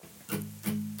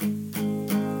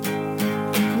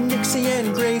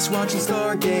and Grace watching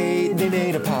Stargate. They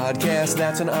made a podcast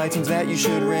that's on iTunes that you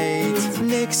should rate.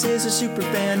 Nix is a super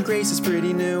fan, Grace is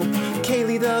pretty new.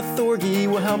 Kaylee the Thorgy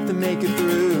will help them make it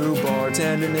through.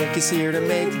 Bartender Nick is here to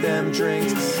make them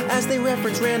drinks as they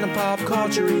reference random pop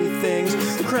culture-y things.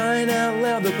 Crying out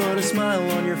loud, they'll put a smile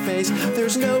on your face.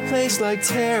 There's no place like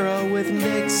Tara with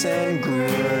Nix and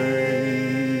Grace.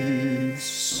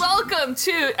 Welcome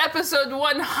to episode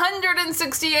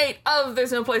 168 of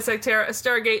There's No Place Like Tara, a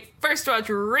Stargate First Watch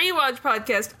Rewatch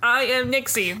podcast. I am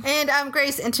Nixie. And I'm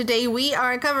Grace, and today we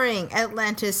are covering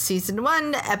Atlantis Season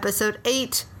 1, Episode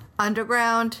 8,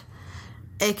 Underground,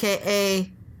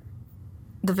 a.k.a.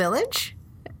 The Village?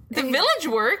 The Village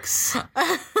works.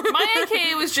 My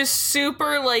AKA was just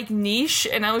super, niche,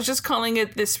 and I was just calling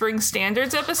it the Spring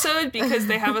Standards episode because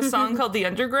they have a song called The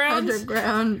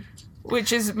Underground.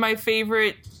 Which is my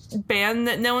favorite band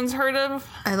that no one's heard of.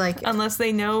 I like it. Unless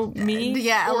they know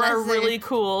me or are really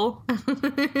cool.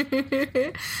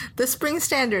 The Spring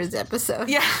Standards episode.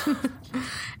 Yeah.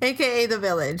 A.k.a. The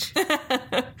Village.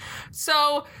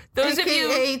 So, those of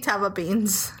you... A.k.a. Tava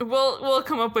Beans. We'll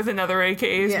come up with another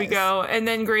AKA as we go, and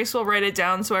then Grace will write it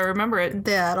down so I remember it.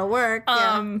 That'll work,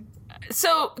 yeah.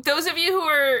 So, those of you who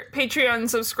are Patreon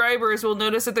subscribers will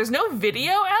notice that there's no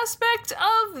video aspect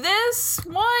of this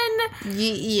one.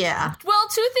 Yeah. Well,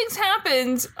 two things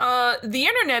happened. The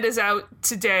internet is out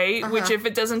today, which if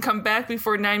it doesn't come back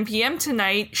before 9 p.m.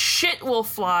 tonight, shit will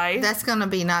fly. That's gonna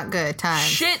be not good times.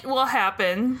 Shit will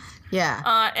happen.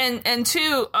 Yeah. And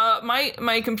two,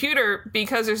 my computer,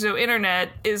 because there's no internet,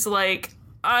 is I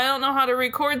don't know how to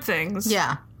record things.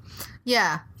 Yeah.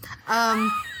 Yeah.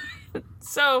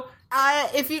 So...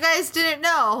 if you guys didn't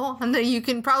know, you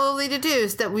can probably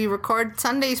deduce that we record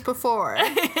Sundays before.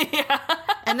 Yeah.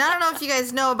 And I don't know if you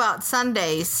guys know about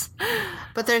Sundays,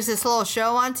 but there's this little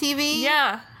show on TV.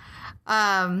 Yeah.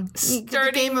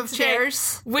 The Game of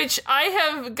Chairs. Which I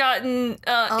have gotten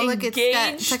engaged.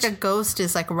 It's like a ghost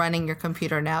is running your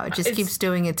computer now. It just keeps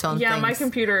doing its own thing. Yeah, my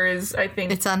computer is, I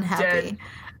think, it's unhappy. Dead.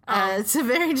 It's a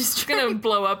very distracting. It's gonna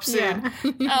blow up soon.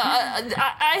 Yeah.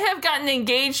 I have gotten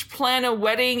engaged, planned a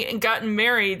wedding, and gotten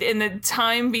married in the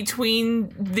time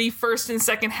between the first and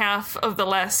second half of the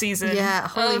last season. Yeah,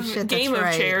 holy shit, Game that's of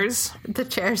right. Chairs. The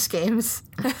Chairs Games.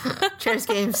 Chairs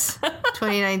Games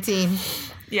 2019.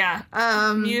 Yeah.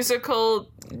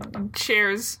 Musical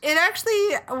chairs. It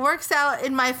actually works out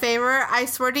in my favor. I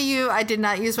swear to you, I did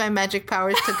not use my magic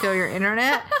powers to kill your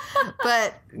internet,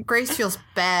 but Grace feels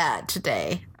bad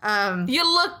today. You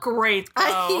look great, though.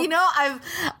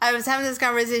 I was having this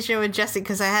conversation with Jesse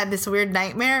because I had this weird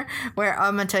nightmare where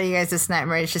I'm gonna tell you guys this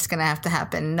nightmare is just gonna have to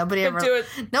happen. No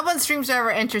one's dreams are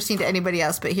ever interesting to anybody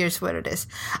else, but here's what it is.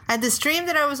 I had this dream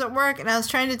that I was at work and I was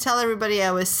trying to tell everybody I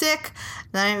was sick,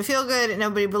 that I didn't feel good, and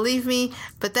nobody believed me.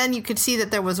 But then you could see that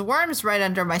there was worms right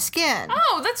under my skin.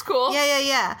 Oh, that's cool.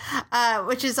 Yeah.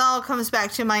 Which all comes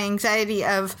back to my anxiety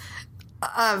of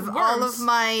all of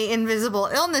my invisible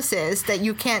illnesses that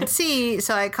you can't see,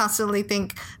 so I constantly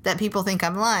think that people think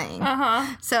I'm lying.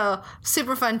 So,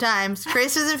 super fun times.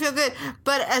 Grace doesn't feel good,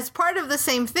 but as part of the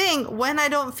same thing, when I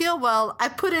don't feel well, I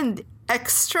put in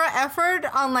extra effort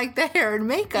on the hair and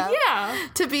makeup. Yeah.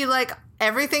 To be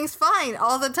everything's fine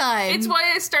all the time. It's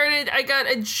why I got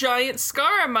a giant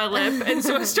scar on my lip, and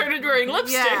so I started wearing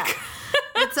lipstick. Yeah.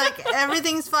 It's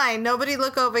everything's fine. Nobody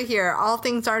look over here. All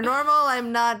things are normal.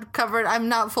 I'm not covered. I'm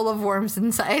not full of worms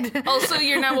inside. Also,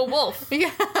 you're now a wolf.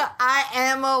 Yeah, I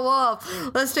am a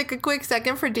wolf. Let's take a quick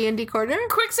second for D&D Corner.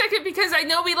 Quick second, because I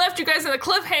know we left you guys on a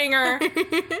cliffhanger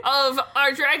of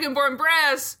our Dragonborn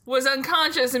Brass was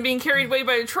unconscious and being carried away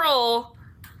by a troll.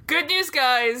 Good news,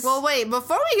 guys. Well, wait.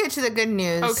 Before we get to the good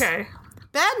news. Okay.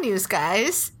 Bad news,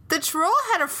 guys. The troll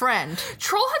had a friend.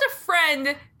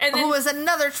 And then, who was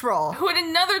another troll. Who had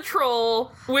another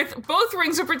troll with both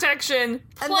rings of protection.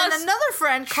 And then another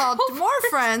friend called more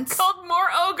friends. Called more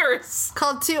ogres.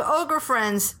 Called two ogre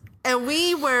friends. And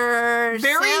we were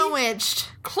sandwiched.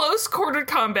 Close quarter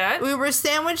combat. We were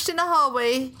sandwiched in a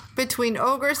hallway between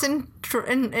ogres and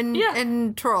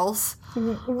trolls.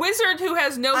 Wizard who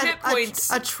has no hit points.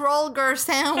 A trollger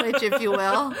sandwich, if you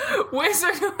will.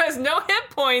 Wizard who has no hit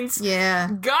points.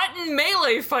 Yeah. Got in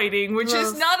melee fighting, which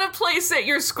is not a place that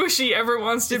your squishy ever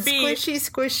wants to be.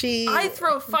 Squishy. I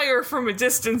throw fire from a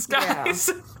distance, guys.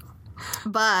 Yeah.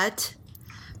 But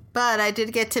I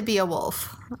did get to be a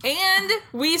wolf. And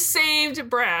we saved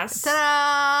Brass.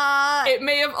 Ta-da! It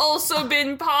may have also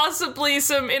been possibly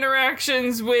some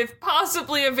interactions with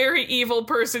possibly a very evil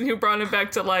person who brought him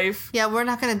back to life. Yeah, we're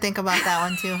not going to think about that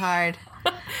one too hard.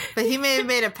 But he may have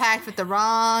made a pact with the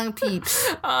wrong peeps.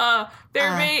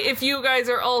 If you guys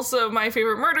are also my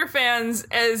favorite murder fans,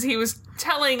 as he was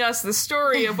telling us the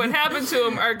story of what happened to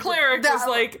him, our cleric was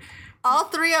like... All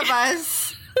three of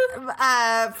us...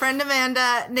 friend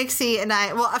Amanda, Nixie, and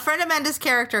I. Well, a friend Amanda's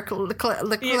character, the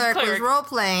cleric, was role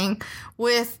playing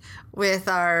with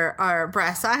our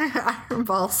brass iron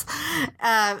balls,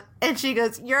 and she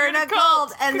goes, "You're in a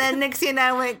cult," and then Nixie and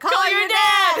I went, "Call your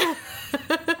dad."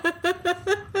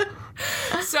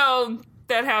 So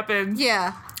that happened.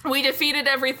 Yeah, we defeated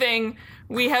everything.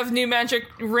 We have new magic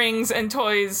rings and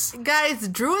toys. Guys,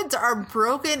 druids are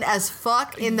broken as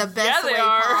fuck in the best way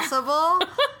possible.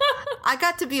 I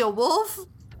got to be a wolf.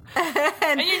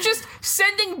 And you're just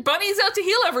sending bunnies out to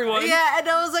heal everyone. Yeah, and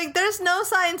I was like, there's no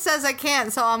sign says I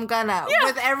can't, so I'm gonna. Yeah.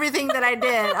 With everything that I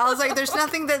did. I was like, there's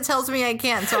nothing that tells me I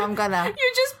can't, so I'm gonna.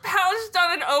 You just pounced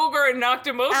on an ogre and knocked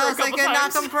him over a couple times. I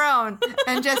knock him prone.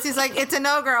 And Jesse's like, it's an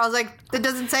ogre. I was like, that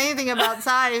doesn't say anything about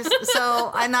size,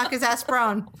 so I knock his ass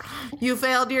prone. You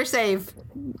failed your save.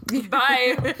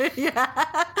 Bye. Yeah.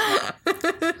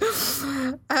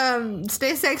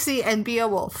 Stay sexy and be a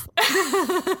wolf.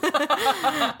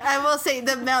 I will say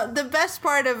the best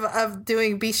part of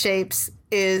doing beast shapes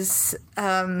is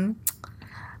I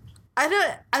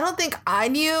don't think I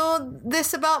knew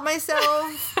this about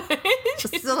myself.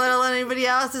 Just to let anybody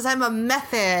else is I'm a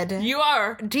method. You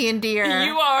are D&D'er.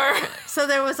 You are. So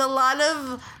there was a lot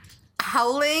of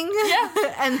howling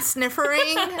and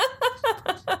sniffering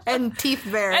and teeth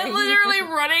baring. And literally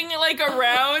running like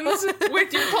around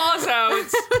with your paws out,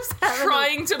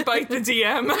 trying to bite the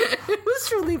DM. It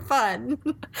was really fun.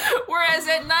 Whereas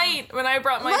at night, when I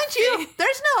brought my... Mind you,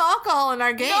 there's no alcohol in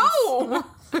our games. No!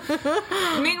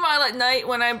 Meanwhile, at night,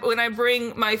 when I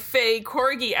bring my Fey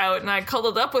Corgi out and I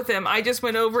cuddled up with him, I just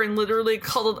went over and literally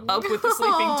cuddled up with the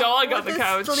sleeping dog on the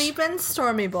couch. Sleeping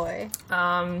Stormy boy.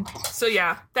 So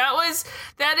yeah,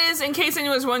 that is, in case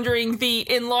anyone was wondering,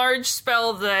 the enlarge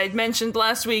spell that I mentioned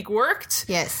last week worked.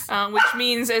 Yes. Which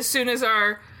means as soon as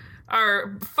our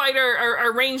fighter,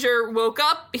 our ranger woke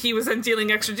up, he was then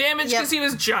dealing extra damage because he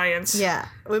was giant. Yeah.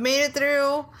 We made it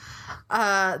through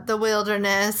the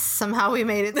wilderness. Somehow we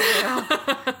made it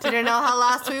through. Didn't know how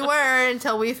lost we were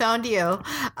until we found you.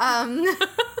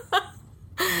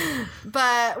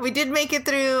 But we did make it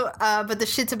through, but the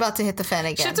shit's about to hit the fan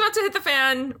again. Shit's about to hit the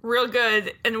fan real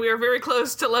good, and we are very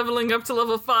close to leveling up to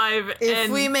level 5. If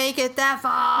we make it that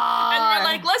far. And we're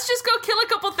like, let's just go kill a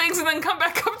couple things and then come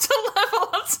back up to level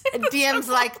up. DM's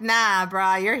like, nah,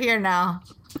 brah, you're here now.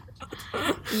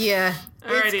 Yeah.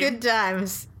 Alrighty. It's good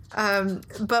times.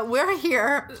 But we're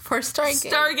here for Stargate.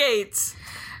 Stargate.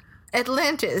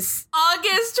 Atlantis.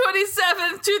 August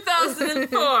 27th,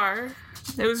 2004.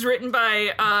 It was written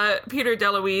by Peter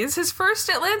DeLuise, his first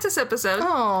Atlantis episode.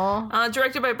 Oh.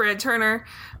 Directed by Brad Turner.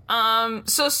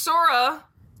 So Sora,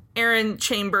 Erin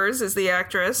Chambers is the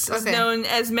actress, is known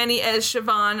as many as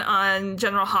Siobhan on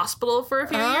General Hospital for a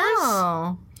few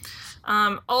years.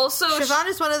 Also, Siobhan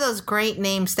is one of those great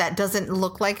names that doesn't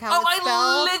look like how it's spelled.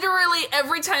 I literally,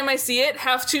 every time I see it,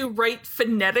 have to write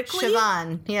phonetically.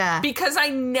 Siobhan, yeah. Because I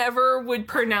never would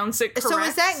pronounce it correct. So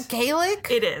is that Gaelic?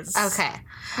 It is. Okay.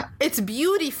 It's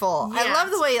beautiful. Yeah, I love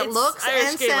the way it looks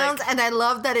and Gaelic. sounds, and I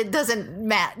love that it doesn't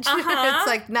match. It's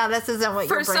like, no, this isn't what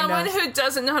your brain For someone knows. who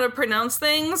doesn't know how to pronounce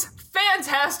things,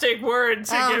 fantastic word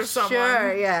to give someone.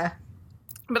 Sure, yeah.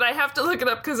 But I have to look it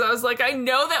up because I was like, I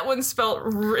know that one's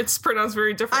spelled, it's pronounced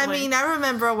very differently. I mean, I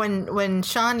remember when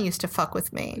Sean used to fuck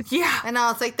with me. Yeah. And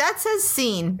I was like, that says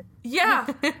scene. Yeah.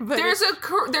 There's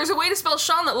a way to spell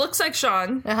Sean that looks like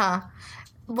Sean. Uh-huh.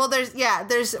 Well,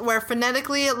 there's where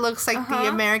phonetically it looks like the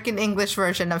American English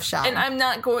version of Sean. And I'm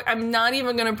not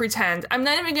even going to pretend. I'm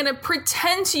not even going to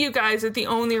pretend to you guys that the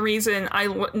only reason I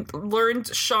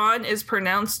learned Sean is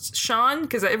pronounced Sean,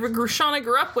 because Sean I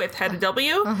grew up with had a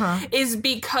W, is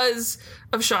because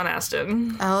of Sean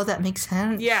Astin. Oh, that makes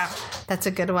sense. Yeah. That's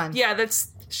a good one. Yeah,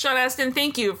 that's Sean Astin.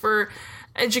 Thank you for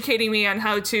educating me on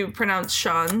how to pronounce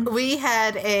Sean. We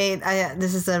had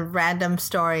this is a random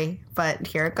story, but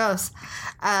here it goes.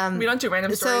 We don't do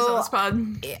random stories on this pod.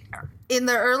 In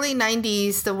the early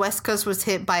 90s, the West Coast was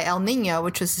hit by El Nino,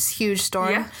 which was this huge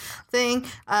storm thing.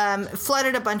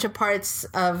 Flooded a bunch of parts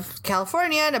of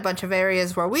California and a bunch of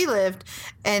areas where we lived.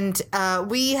 And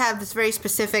we have this very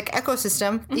specific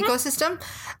ecosystem.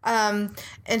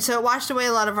 And so it washed away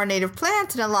a lot of our native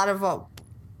plants and a lot of what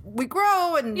we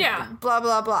grow and blah,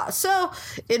 blah, blah. So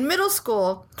in middle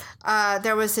school,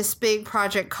 there was this big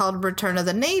project called Return of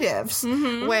the Natives,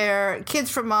 where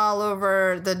kids from all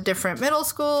over the different middle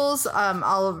schools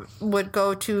all would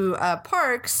go to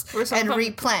parks and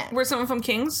replant. Were someone from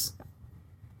King's?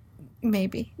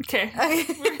 Maybe. Okay.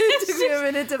 It took me a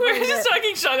minute to We're just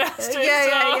talking Sean Astin.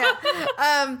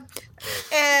 Yeah.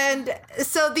 And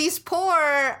so these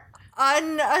poor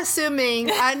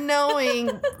unassuming,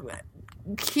 unknowing,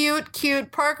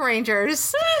 cute park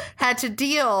rangers had to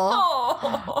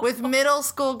deal with middle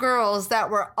school girls that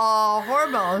were all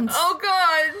hormones. Oh,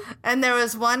 God. And there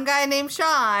was one guy named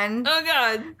Sean. Oh,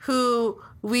 God. Who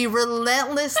we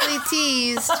relentlessly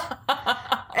teased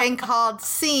and called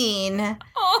Scene.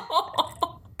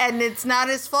 Oh. And it's not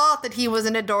his fault that he was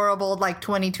an adorable,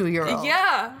 22-year-old.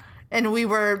 Yeah. And we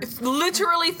were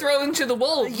literally thrown to the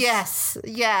wolves. Yes.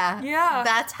 Yeah. Yeah.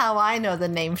 That's how I know the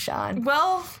name Sean.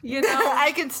 Well,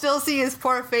 I can still see his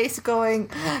poor face going,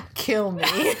 kill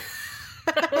me.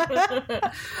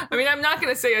 I mean, I'm not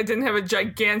going to say I didn't have a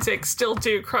gigantic, still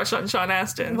do crush on Sean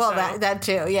Astin. Well, so. that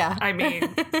too, yeah. I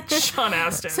mean, Sean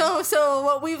Astin. So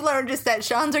what we've learned is that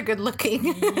Sean's are good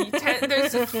looking.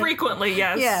 There's frequently,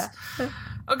 yes. Yeah.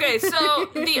 Okay, so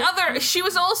she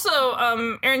was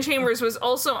also, Erin Chambers was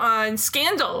also on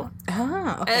Scandal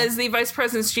as the Vice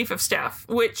President's Chief of Staff,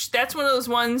 which that's one of those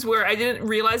ones where I didn't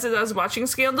realize that I was watching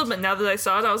Scandal, but now that I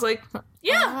saw it, I was like,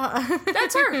 yeah,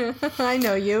 that's her. I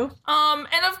know you.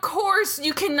 And of course,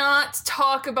 you cannot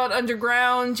talk about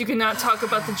Underground, you cannot talk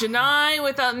about the Janai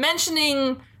without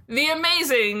mentioning the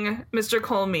amazing Mr.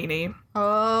 Cole Meany.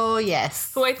 Oh,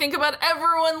 yes. Who I think about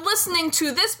everyone listening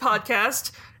to this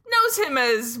podcast knows him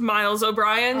as Miles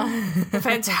O'Brien, the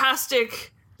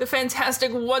fantastic,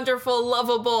 wonderful,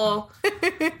 lovable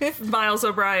Miles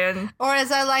O'Brien. Or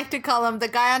as I like to call him, the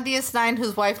guy on DS9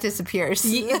 whose wife disappears.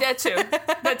 That too.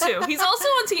 He's also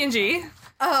on TNG.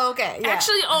 Oh, okay. Yeah.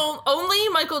 Actually, only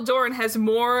Michael Dorn has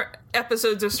more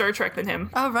episodes of Star Trek than him.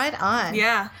 Oh, right on.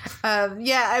 Yeah.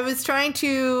 I was trying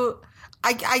to...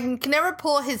 I can never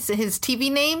pull his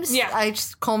TV names. Yeah. I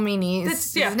just Cole Meany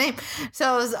is his name.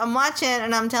 So I'm watching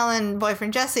and I'm telling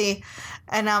boyfriend Jesse,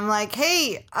 and I'm like,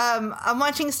 hey, I'm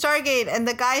watching Stargate and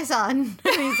the guy's on. And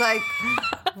he's like,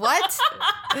 what?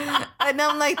 And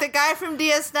I'm like, the guy from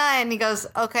DS9. He goes,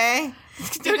 okay.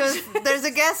 He goes, there's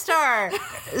a guest star.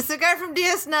 It's the guy from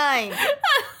DS9.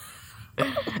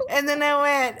 And then I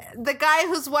went, the guy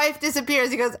whose wife disappears.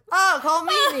 He goes, oh, Cole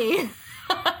Meany.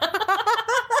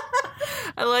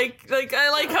 I like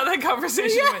how that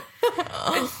conversation went.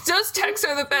 Those texts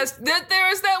are the best.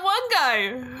 There is that one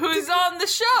guy who's on the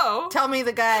show. Tell me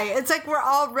the guy. It's like we're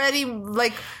already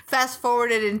fast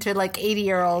forwarded into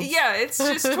 80-year-olds. Yeah, it's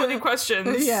just 20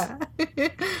 questions. Yeah.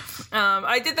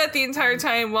 I did that the entire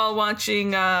time while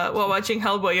watching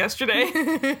Hellboy yesterday.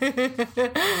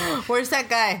 Where's that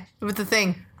guy with the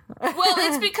thing? Well,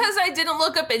 it's because I didn't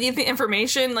look up any of the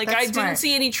information. I didn't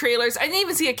see any trailers. I didn't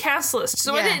even see a cast list,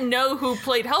 so I didn't know who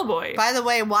played Hellboy. By the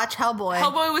way, watch Hellboy.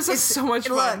 Hellboy was so much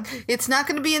fun. Look, it's not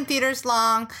going to be in theaters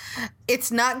long.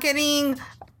 It's not getting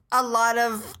a lot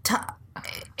of time.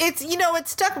 It's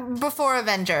stuck before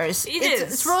Avengers.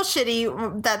 It's real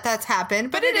shitty that's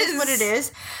happened, but it is what it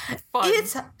is. Fun.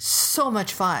 It's so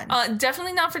much fun.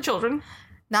 Definitely not for children.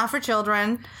 Not for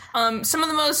children. Some of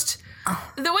the most...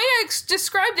 The way I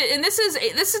described it, and this is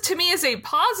to me is a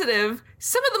positive,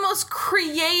 some of the most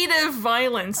creative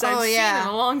violence I've seen in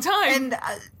a long time. And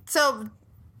so,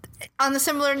 on a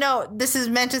similar note, this is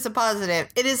meant as a positive.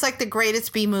 It is the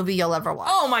greatest B movie you'll ever watch.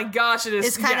 Oh my gosh, it is.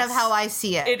 It's kind of how I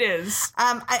see it. It is.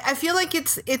 I feel like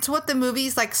it's what the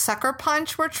movies like Sucker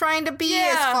Punch were trying to be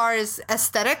as far as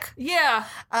aesthetic. Yeah.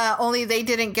 Only they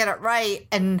didn't get it right,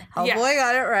 and Hellboy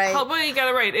got it right. Hellboy got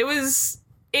it right. It was.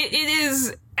 It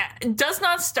is. Does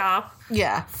not stop.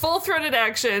 Yeah. Full-throated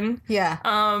action. Yeah.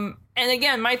 And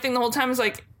again, my thing the whole time is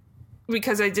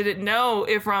because I didn't know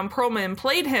if Ron Perlman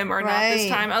played him or not this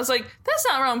time, I was like, that's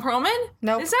not Ron Perlman.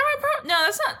 Nope. Is that Ron Perlman? No,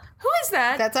 that's not. Who is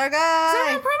that? That's our guy. Is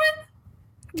that Ron Perlman?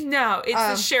 No, it's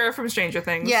the sheriff from Stranger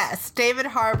Things. Yes, David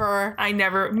Harbour. I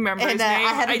never remember his name.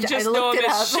 I just know him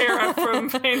as sheriff from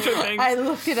Stranger Things. I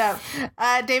looked it up.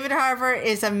 David Harbour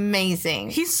is amazing.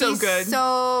 He's so good.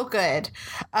 So good.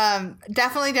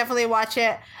 Definitely watch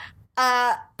it.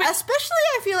 Especially,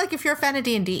 I feel like if you're a fan of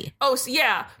D&D. Oh,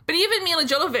 yeah. But even Mila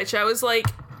Jovovich, I was like...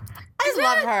 I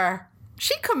love her.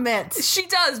 She commits. She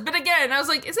does. But again, I was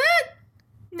like, is that...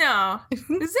 No.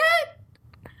 Is that...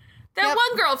 That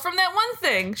one girl from that one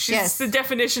thing. She's the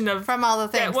definition of... From all the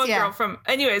things, that one girl from...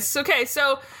 Anyways, okay,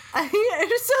 so...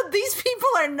 So these people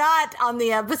are not on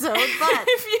the episode, but...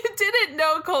 If you didn't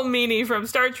know Cole Meany from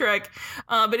Star Trek,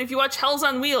 but if you watch Hells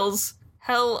on Wheels,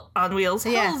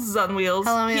 he's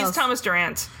Thomas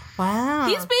Durant. Wow.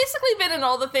 He's basically been in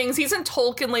all the things. He's in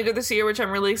Tolkien later this year, which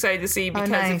I'm really excited to see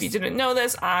because if you didn't know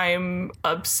this, I'm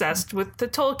obsessed with the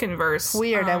Tolkien-verse.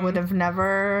 Weird. I would have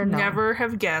never known. Never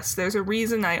have guessed. There's a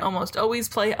reason I almost always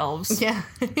play elves. Yeah.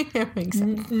 That makes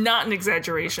sense. Not an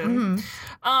exaggeration.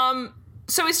 Mm-hmm.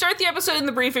 So we start the episode in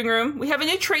the briefing room. We have a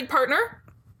new trade partner.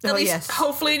 At least,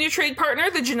 hopefully, a new trade partner,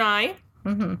 the Janai.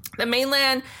 Mm-hmm. The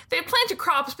mainland, they planted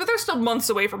crops, but they're still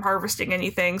months away from harvesting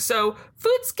anything, so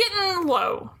food's getting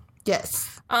low.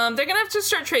 Yes. They're gonna have to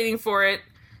start trading for it.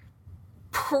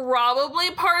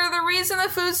 Probably part of the reason the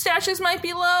food stashes might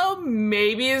be low,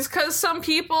 maybe is because some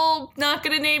people, not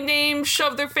gonna name names,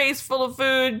 shove their face full of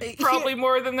food, probably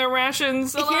more than their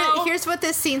rations allow. Here's what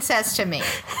this scene says to me.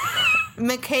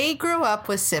 McKay grew up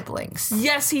with siblings.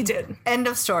 Yes, he did. End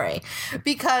of story.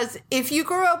 Because if you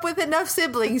grew up with enough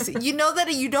siblings, you know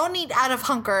that you don't eat out of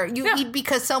hunger. You eat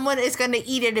because someone is going to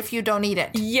eat it if you don't eat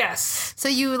it. Yes. So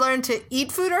you learn to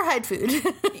eat food or hide food.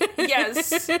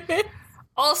 Yes.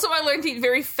 Also, I learned to eat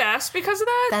very fast because of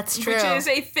that. That's true. Which is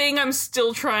a thing I'm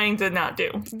still trying to not do.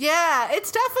 Yeah,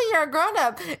 it's tough when you're a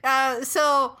grown-up.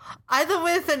 So, either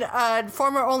with a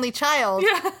former only child.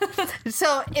 Yeah.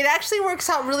 So, it actually works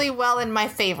out really well in my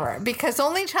favor. Because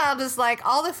only child is like,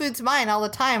 all the food's mine all the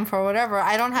time for whatever.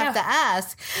 I don't have to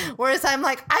ask. Whereas I'm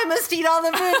like, I must eat all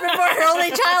the food before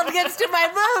only child gets to my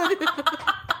food.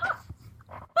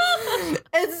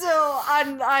 And so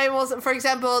I was, for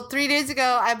example, 3 days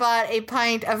ago, I bought a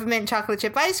pint of mint chocolate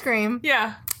chip ice cream.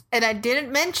 Yeah. And I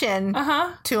didn't mention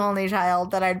to only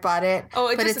child that I'd bought it.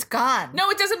 Oh, but it's gone. No,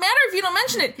 it doesn't matter if you don't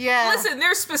mention it. Yeah. Listen,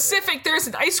 there's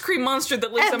an ice cream monster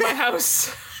that lives in my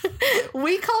house.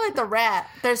 We call it the rat.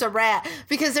 There's a rat.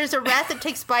 Because there's a rat that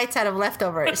takes bites out of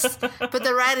leftovers. But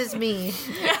the rat is me.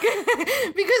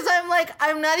 Because I'm like,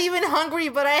 I'm not even hungry,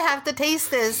 but I have to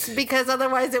taste this because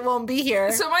otherwise it won't be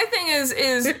here. So my thing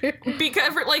is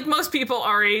because like most people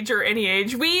our age or any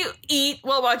age, we eat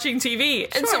while watching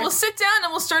TV. And so we'll sit down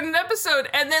and we'll start an episode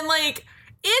and then like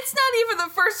it's not even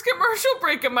the first commercial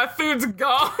break and my food's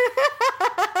gone.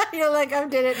 You're like, I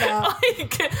did it now.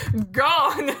 Like,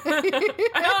 gone.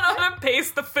 I don't know how to pace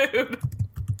the food.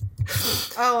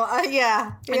 Oh,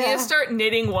 yeah. I need to start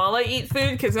knitting while I eat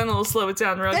food because then it'll slow it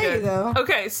down real good. There you go.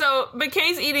 Okay, so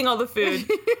McKay's eating all the food.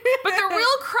 But the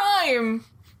real crime,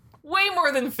 way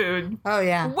more than food. Oh,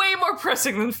 yeah. Way more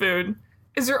pressing than food.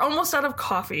 Is they're almost out of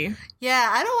coffee. Yeah,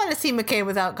 I don't want to see McKay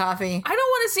without coffee. I don't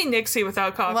want to see Nixie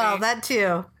without coffee. Well, that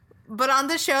too. But on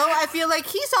the show, I feel like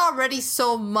he's already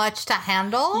so much to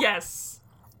handle. Yes.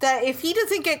 That if he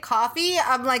doesn't get coffee,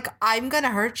 I'm like, I'm going to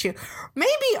hurt you.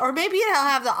 Maybe it'll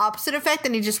have the opposite effect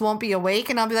and he just won't be awake.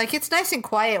 And I'll be like, it's nice and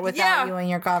quiet without you and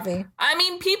your coffee. I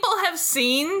mean, people have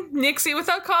seen Nixie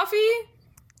without coffee.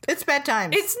 It's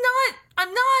bedtime. It's not,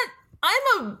 I'm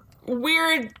a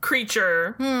weird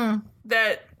creature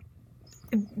that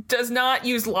does not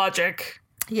use logic.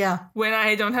 Yeah. When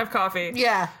I don't have coffee.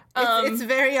 Yeah. It's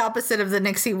very opposite of the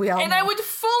Nixie we all know. I would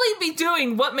fully be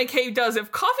doing what McKay does.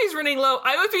 If coffee's running low,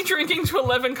 I would be drinking to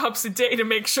 11 cups a day to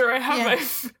make sure I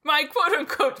have my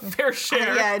quote-unquote fair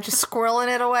share. Yeah, just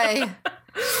squirreling it away.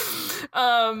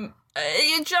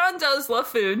 John does love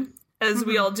food, as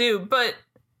we all do, but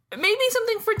maybe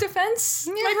something for defense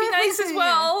might be nice as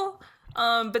well.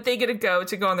 But they get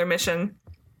to go on their mission.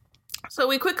 So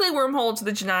we quickly wormhole to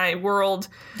the Janai world.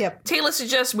 Yep. Taylor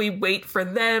suggests we wait for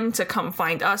them to come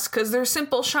find us because they're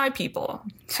simple, shy people.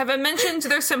 Have I mentioned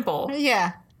they're simple?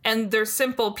 Yeah. And they're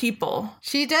simple people.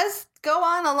 She does go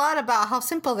on a lot about how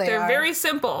simple they are. They're very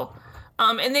simple.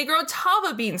 And they grow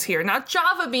tava beans here, not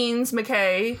Java beans,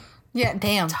 McKay. Yeah,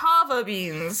 damn. Tava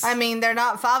beans. I mean, they're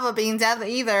not fava beans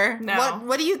either. No.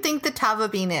 What do you think the tava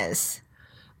bean is?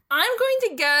 I'm going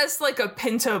to guess like a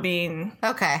pinto bean.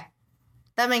 Okay.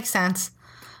 That makes sense.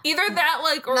 Either that,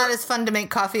 like, or not as fun to make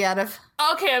coffee out of.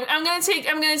 Okay, I'm gonna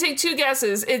take two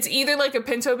guesses. It's either like a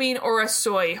pinto bean or a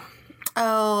soy.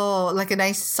 Oh, like a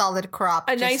nice solid crop,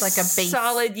 a just nice like a base.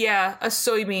 Solid, yeah, a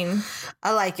soybean.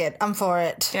 I like it. I'm for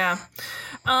it. Yeah.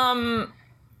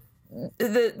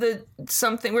 The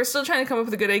something we're still trying to come up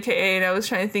with a good AKA, and I was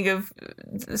trying to think of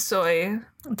soy.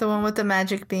 The one with the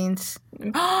magic beans.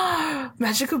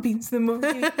 Magical beans, the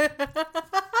movie.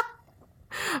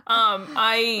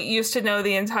 I used to know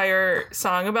the entire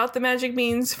song about the magic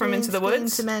beans from Into the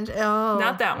Woods.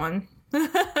 Not that one.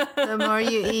 The more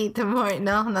you eat, the more...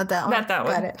 No, not that one. Not that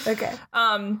one. Got it. Okay.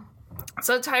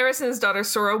 So Tyrus and his daughter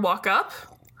Sora walk up,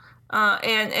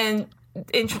 and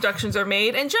introductions are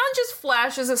made, and John just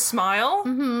flashes a smile.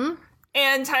 Mm-hmm.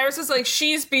 And Tyrus is like,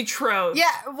 she's betrothed.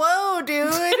 Yeah, whoa,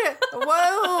 dude.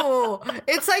 Whoa.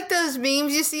 It's like those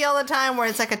memes you see all the time where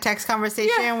it's like a text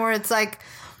conversation where it's like...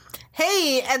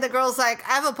 Hey, and the girl's like,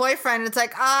 I have a boyfriend. It's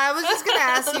like, I was just going to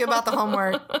ask you about the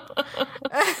homework.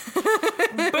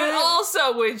 But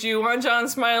also, would you want John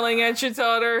smiling at your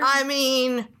daughter? I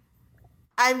mean,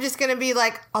 I'm just going to be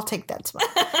like, I'll take that smile.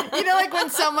 You know, like when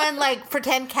someone like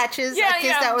pretend catches a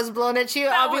kiss that was blown at you,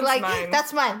 I'll be like, mine.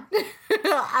 That's mine.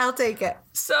 I'll take it.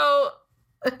 So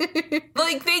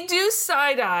Like, they do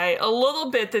side-eye a little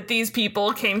bit that these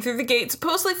people came through the gate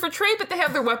supposedly for trade, but they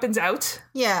have their weapons out.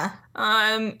 Yeah.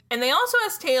 And they also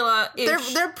asked Taylor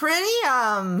if... They're pretty,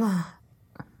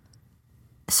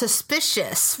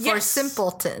 suspicious for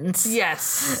simpletons.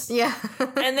 Yes. Yeah.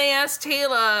 And they asked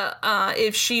Taylor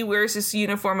if she wears this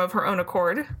uniform of her own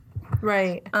accord.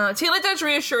 Right. Taylor does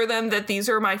reassure them that these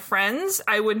are my friends.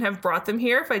 I wouldn't have brought them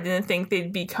here if I didn't think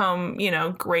they'd become,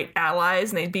 great allies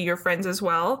and they'd be your friends as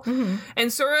well. Mm-hmm.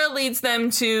 And Sora leads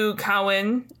them to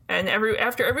Cowan, and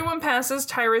after everyone passes,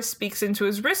 Tyrus speaks into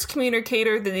his risk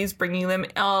communicator that he's bringing them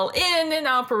all in, and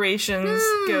operations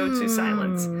go to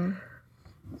silence.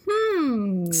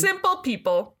 Simple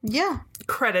people. Yeah.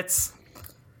 Credits.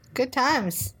 Good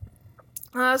times.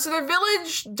 So their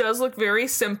village does look very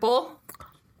simple.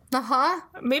 Uh-huh.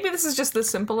 Maybe this is just the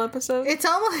simple episode. It's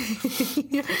almost...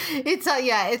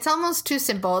 it's almost too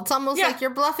simple. It's almost like you're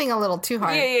bluffing a little too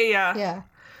hard. Yeah.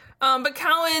 But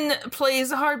Cowan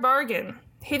plays a hard bargain.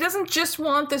 He doesn't just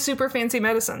want the super fancy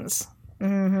medicines.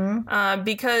 Mm-hmm.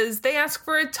 Because they ask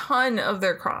for a ton of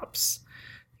their crops.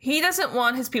 He doesn't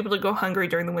want his people to go hungry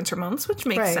during the winter months, which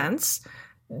makes sense.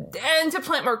 And to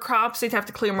plant more crops, they'd have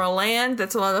to clear more land.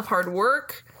 That's a lot of hard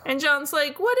work. And John's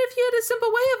like, what if you had a simple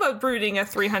way of uprooting a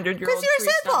 300-year-old tree? Because you're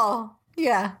simple.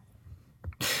 Yeah.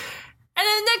 And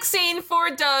in the next scene,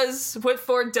 Ford does what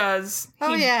Ford does.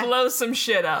 He blows some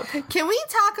shit up. Can we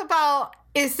talk about,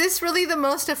 is this really the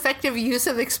most effective use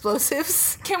of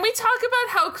explosives? Can we talk about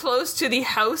how close to the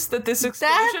house that this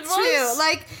explosion was? Too.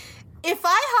 Like, if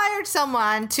I hired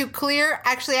someone to clear...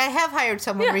 Actually, I have hired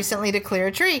someone recently to clear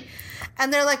a tree.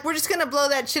 And they're like, we're just going to blow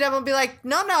that shit up and be like,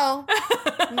 no.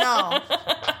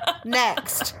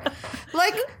 Next.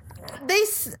 Like,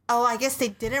 I guess they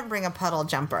didn't bring a puddle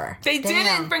jumper. They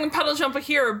didn't bring a puddle jumper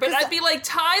here, but I'd be like,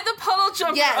 tie the puddle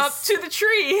jumper up to the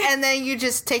tree. And then you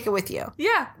just take it with you.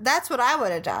 Yeah. That's what I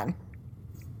would have done.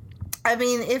 I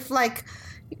mean, if, like...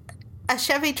 a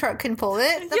Chevy truck can pull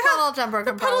it. The puddle jumper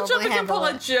can probably handle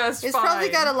it. Just it's fine. probably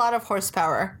got a lot of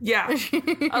horsepower. Yeah.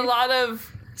 A lot of...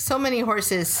 So many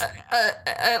horses.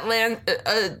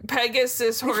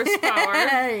 Pegasus horsepower.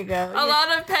 There you go. A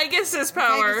lot of Pegasus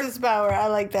power. Pegasus power. I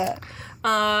like that.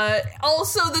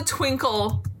 Also the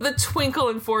twinkle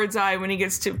in Ford's eye when he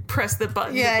gets to press the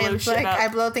button to blow it's shit like, up. I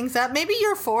blow things up. Maybe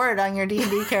you're Ford on your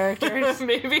D&D characters.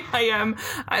 Maybe I am.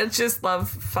 I just love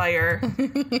fire.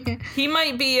 He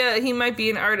might be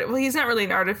an art. Well, he's not really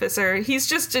an artificer. He's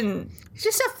just a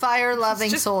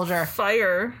fire-loving soldier.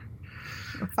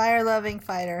 Fire-loving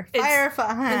fighter. Is there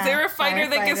a fighter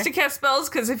that gets to cast spells?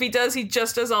 Because if he does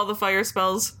all the fire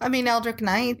spells. I mean, Eldritch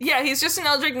Knight. Yeah, he's just an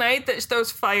Eldritch Knight that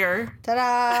throws fire.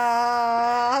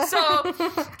 Ta-da! So,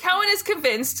 Cowan is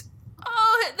convinced,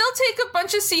 they'll take a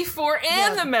bunch of C4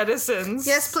 and the medicines.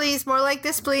 Yes, please. More like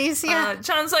this, please. Yeah.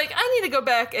 John's like, I need to go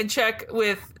back and check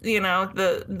with,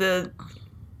 the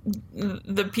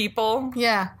people.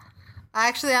 Yeah.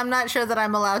 Actually, I'm not sure that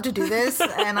I'm allowed to do this,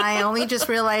 and I only just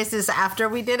realized this after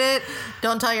we did it.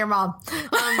 Don't tell your mom.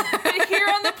 But here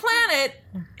on the planet,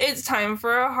 it's time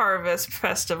for a harvest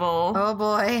festival. Oh,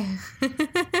 boy.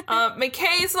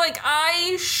 McKay's like,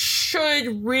 I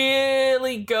should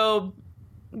really go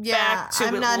back to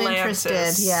Atlantis. I'm not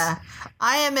interested. Yeah.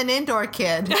 I am an indoor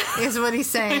kid, is what he's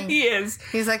saying. He is.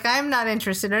 He's like, I'm not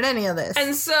interested in any of this.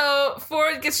 And so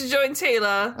Ford gets to join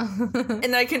Taylor,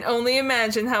 and I can only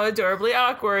imagine how adorably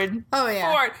awkward. Oh,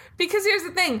 yeah. Ford. Because here's the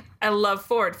thing. I love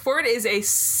Ford. Ford is a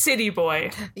city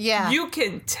boy. Yeah. You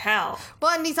can tell.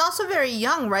 Well, and he's also very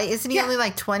young, right? Isn't he only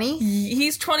like 20?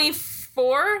 He's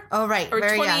 24. Oh, right. Or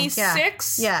very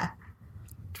 26. Young. Yeah.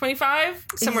 25?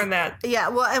 Somewhere in that. Yeah.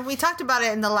 Well, and we talked about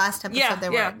it in the last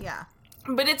episode. Yeah.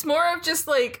 But it's more of just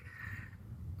like,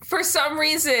 for some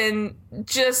reason,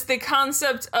 just the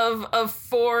concept of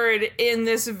Ford in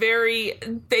this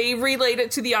they relate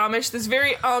it to the Amish, this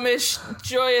very Amish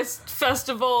joyous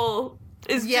festival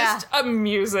is just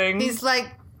amusing. He's like,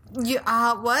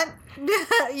 what?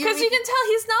 Because you can tell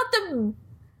he's not the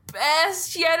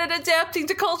best yet at adapting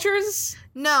to cultures.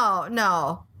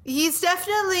 No. He's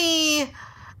definitely...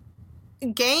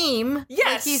 game. Yes.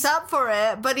 Like, he's up for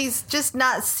it, but he's just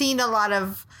not seen a lot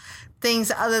of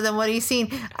things other than what he's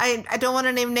seen. I don't want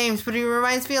to name names, but he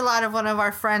reminds me a lot of one of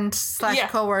our friends /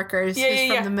 co-workers who's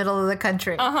from the middle of the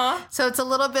country. So it's a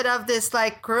little bit of this,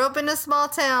 like, grew up in a small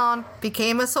town,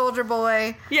 became a soldier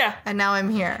boy. Yeah. And now I'm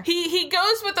here. He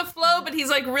goes with the flow, but he's,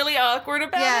 like, really awkward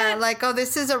about it. Yeah, like, oh,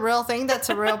 this is a real thing that's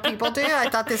a real people do? I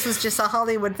thought this was just a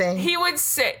Hollywood thing. He would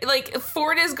say, like,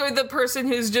 Ford is the person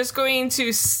who's just going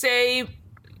to say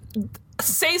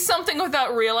something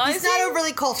without realizing. He's not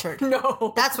overly cultured.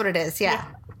 No. That's what it is, yeah.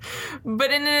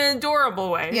 But in an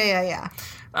adorable way. Yeah.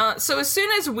 So as soon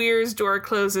as Weir's door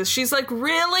closes, she's like,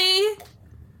 really?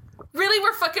 Really,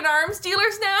 we're fucking arms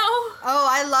dealers now? Oh,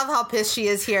 I love how pissed she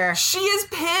is here. She is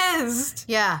pissed.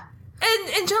 Yeah.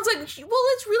 And John's like, well,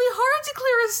 it's really hard to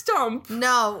clear a stump.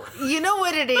 No, you know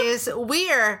what it is?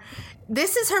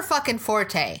 This is her fucking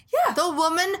forte. Yeah. The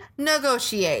woman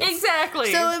negotiates.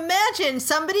 Exactly. So imagine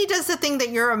somebody does the thing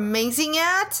that you're amazing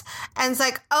at, and it's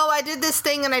like, oh, I did this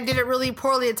thing and I did it really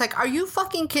poorly. It's like, are you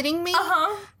fucking kidding me?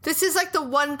 Uh-huh. This is like the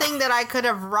one thing that I could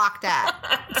have rocked at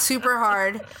super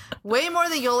hard. Way more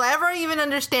than you'll ever even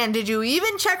understand. Did you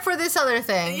even check for this other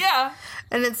thing? Yeah.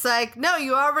 And it's like, no,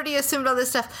 you already assumed all this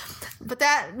stuff. But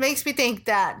that makes me think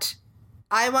that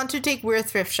I want to take Weir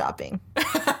thrift shopping.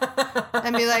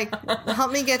 And be like,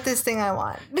 help me get this thing I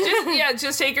want.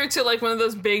 Just take her to like one of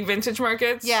those big vintage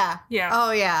markets. Yeah.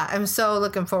 Oh, yeah. I'm so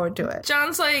looking forward to it.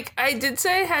 John's like, I did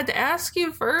say I had to ask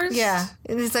you first. Yeah.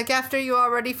 And it's like, after you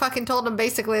already fucking told them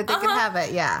basically that they can have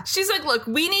it. Yeah. She's like, look,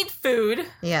 we need food.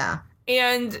 Yeah.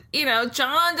 And,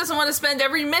 John doesn't want to spend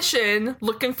every mission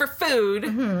looking for food.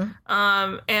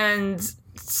 Mm-hmm. And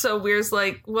so Weir's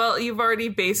like, well, you've already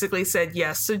basically said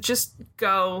yes, so just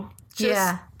go.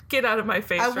 Just get out of my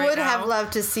face right now. I would have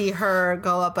loved to see her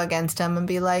go up against him and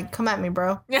be like, come at me,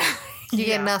 bro. You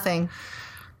get nothing.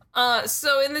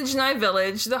 So in the Janai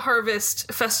village, the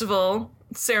harvest festival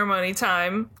ceremony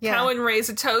time, Cowan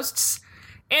raises toasts.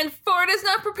 And Ford is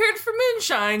not prepared for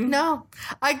moonshine. No.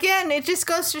 Again, it just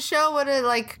goes to show what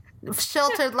a,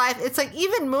 sheltered life. It's like,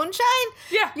 even moonshine?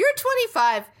 Yeah. You're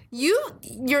 25.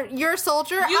 You're a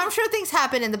soldier. I'm sure things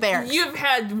happen in the barracks. You've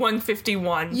had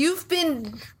 151. You've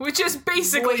been... Which is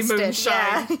basically wasted,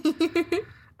 moonshine.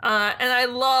 Yeah. And I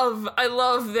love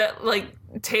that,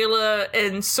 Taylor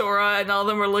and Sora and all of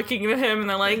them were looking at him and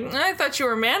they're like, I thought you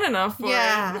were man enough for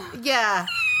it. Yeah.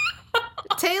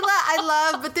 Taylor,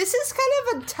 I love, but this is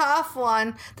kind of a tough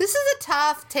one. This is a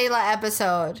tough Taylor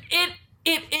episode.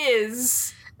 It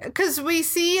is. Because we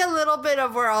see a little bit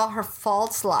of where all her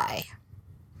faults lie.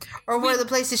 Or where the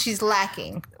places she's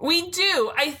lacking. We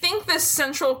do. I think the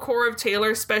central core of Taylor,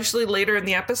 especially later in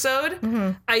the episode,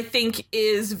 I think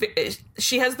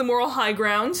she has the moral high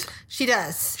ground. She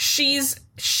does. She is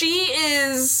she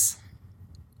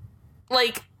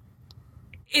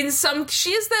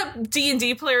is that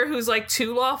D&D player who's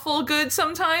too lawful good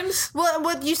sometimes. Well,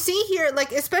 what you see here,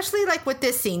 especially with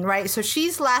this scene, right? So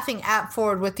she's laughing at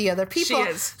Ford with the other people. She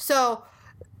is. So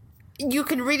you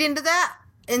can read into that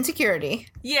insecurity.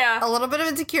 Yeah. A little bit of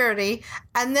insecurity.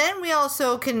 And then we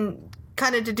also can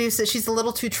kind of deduce that she's a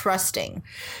little too trusting.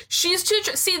 She's too...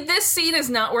 See, this scene is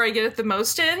not where I get it the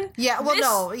most in. Yeah, well,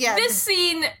 no. Yeah. This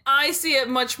scene, I see it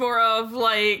much more of,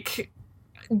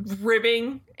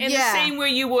 ribbing in the same way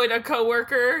you would a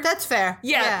coworker. That's fair.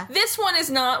 Yeah. This one is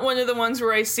not one of the ones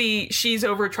where I see she's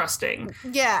over trusting.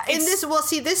 Yeah. And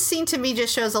this scene to me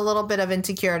just shows a little bit of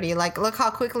insecurity. Look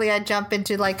how quickly I jump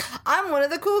into I'm one of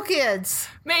the cool kids.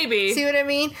 Maybe. See what I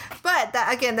mean? But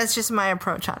that's just my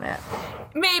approach on it.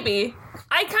 Maybe.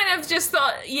 I kind of just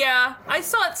thought, I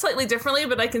saw it slightly differently,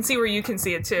 but I can see where you can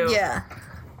see it too. Yeah.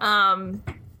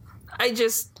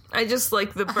 I just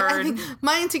like the burn.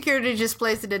 My insecurity just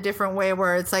plays it a different way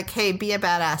where it's like, hey, be a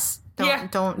badass.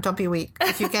 Don't be weak.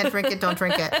 If you can't drink it, don't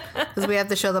drink it. Because we have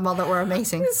to show them all that we're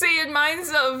amazing. See, in mine's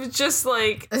of just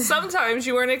sometimes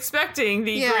you weren't expecting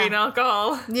the grain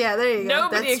alcohol. Yeah, there you go.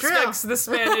 Nobody expects the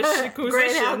Spanish Inquisition.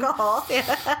 Grain alcohol.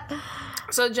 Yeah.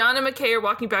 So John and McKay are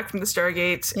walking back from the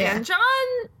Stargate, and John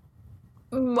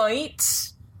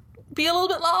might be a little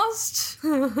bit lost.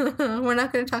 We're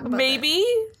not going to talk about Maybe.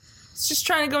 that. It's just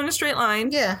trying to go in a straight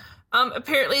line. Yeah.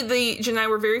 Apparently the Janai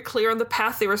were very clear on the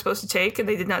path they were supposed to take, and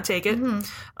they did not take it. And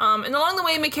along the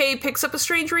way, McKay picks up a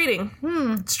strange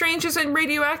reading. Strange as in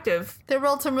radioactive. They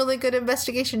rolled some really good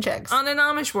investigation checks. On an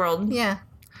Amish world. Yeah.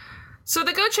 So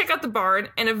they go check out the barn,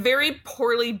 and a very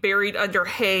poorly buried under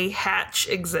hay hatch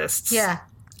exists. Yeah.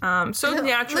 So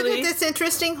naturally... Look at this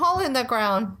interesting hole in the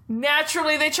ground.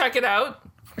 Naturally, they check it out.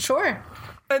 Sure.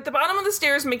 At the bottom of the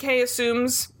stairs, McKay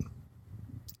assumes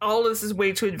all of this is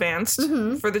way too advanced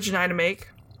for the Janai to make.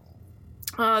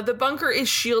 The bunker is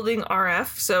shielding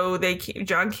RF, so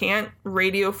John can't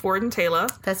radio Ford and Taylor.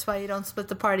 That's why you don't split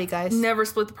the party, guys. Never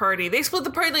split the party. They split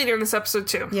the party later in this episode,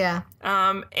 too. Yeah.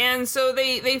 And so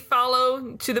they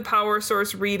follow to the power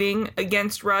source reading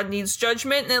against Rodney's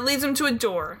judgment, and it leads them to a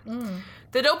door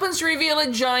that opens to reveal a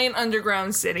giant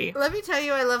underground city. Let me tell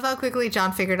you, I love how quickly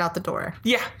John figured out the door.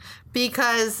 Yeah.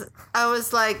 Because I would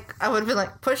have been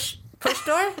push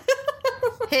door,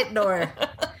 hit door.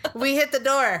 We hit the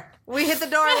door. We hit the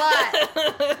door a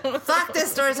lot. Fuck,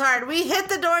 this door's hard. We hit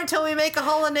the door until we make a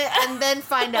hole in it and then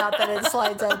find out that it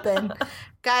slides open.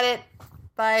 Got it.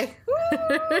 Bye.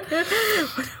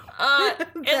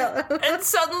 And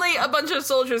suddenly a bunch of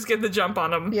soldiers get the jump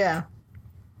on him. Yeah.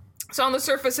 So on the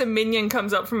surface, a minion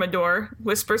comes up from a door,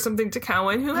 whispers something to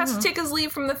Cowan, who has to take his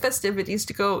leave from the festivities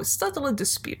to go settle a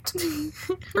dispute.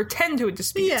 Or tend to a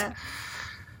dispute. Yeah.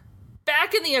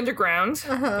 Back in the underground,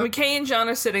 McKay and John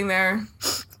are sitting there,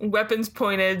 weapons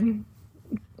pointed.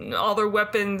 All their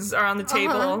weapons are on the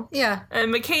table. Yeah.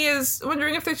 And McKay is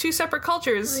wondering if they're two separate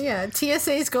cultures. Yeah,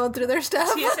 TSA's going through their stuff.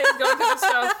 TSA's going through their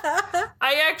stuff.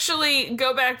 I actually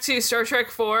go back to Star Trek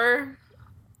 4...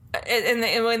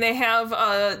 And when they have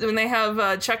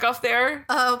Chekhov there,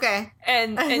 oh, okay,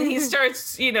 and he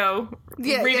starts reading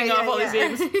off all these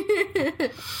names, they're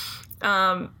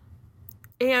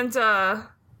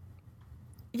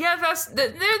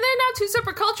not two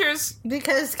separate cultures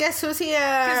because guess who's here?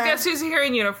 Because guess who's here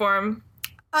in uniform?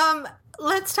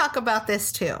 Let's talk about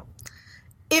this too.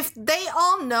 If they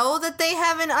all know that they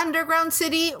have an underground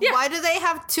city, why do they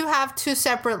have to have two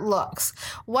separate looks?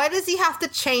 Why does he have to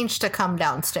change to come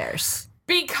downstairs?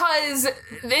 Because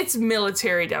it's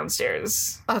military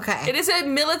downstairs. Okay. It is a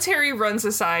military-run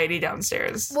society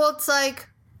downstairs. Well, it's like...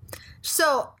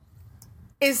 So,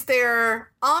 is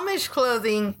there Amish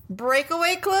clothing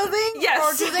breakaway clothing? Yes.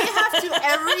 Or do they have to,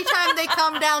 every time they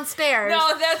come downstairs,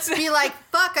 be like,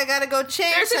 fuck, I gotta go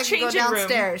change There's so a I can go changing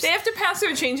downstairs? Room. They have to pass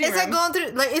through a changing room. Is it going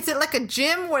through, like, is it like a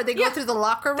gym where they go through the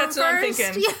locker room That's first? what I'm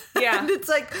thinking. Yeah. And it's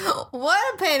like,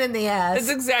 what a pain in the ass. That's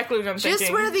exactly what I'm thinking.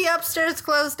 Just wear the upstairs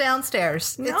clothes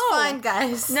downstairs. No. It's fine,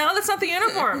 guys. No, that's not the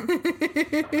uniform.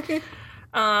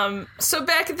 So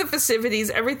back at the festivities,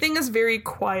 everything is very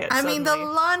quiet. I mean, the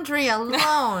laundry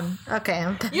alone. Okay.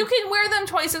 You can wear them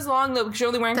twice as long, though, because you're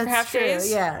only wearing for half days.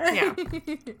 Yeah.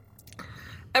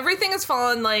 Everything has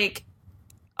fallen, like,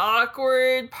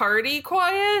 awkward party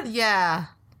quiet. Yeah.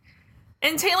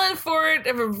 And Taylor and Ford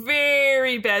have a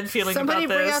very bad feeling about this.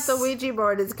 Somebody bring out the Ouija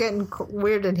board. It's getting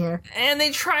weird in here. And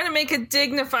they try to make a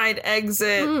dignified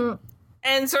exit. Mm-hmm.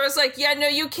 And Sora's like, yeah, no,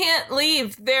 you can't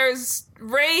leave. There's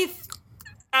Wraith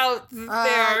out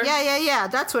there. Yeah.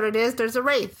 That's what it is. There's a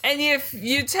Wraith. And if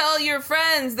you tell your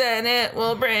friends, then it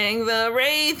will bring the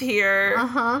Wraith here.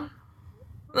 Uh-huh.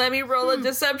 Let me roll a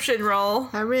deception roll.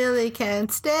 I really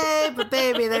can't stay, but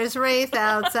baby, there's Wraith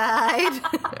outside.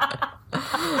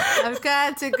 I've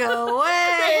got to go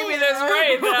away. Baby, there's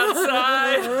Wraith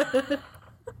outside.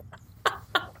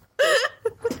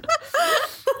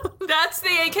 That's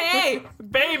the AKA.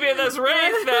 Baby, there's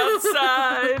Wraith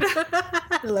outside.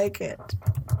 I like it.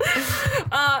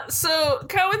 So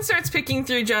Cowan starts picking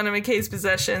through John and McKay's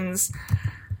possessions.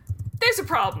 There's a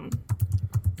problem.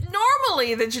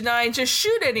 Normally, the Jedi just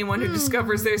shoot anyone who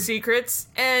discovers their secrets,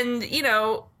 and,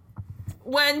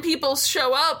 when people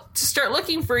show up to start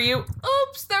looking for you,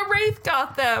 oops, the Wraith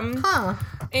got them. Huh.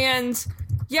 And,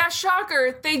 yeah,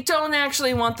 shocker, they don't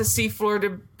actually want the seafloor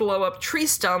to blow up tree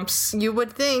stumps. You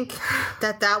would think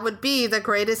that would be the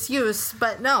greatest use,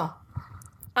 but no.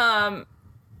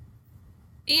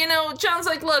 John's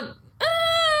like, look,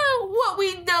 what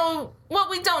we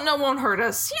don't know won't hurt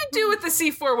us. You do with the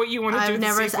C4 what you want to do with the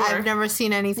C4. I've never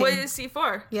seen anything. What is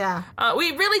C4? Yeah.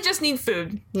 We really just need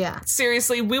food. Yeah.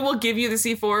 Seriously, we will give you the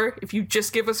C4 if you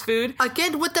just give us food.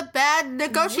 Again, with the bad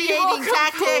negotiating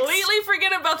tactics. We will completely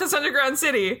forget about this underground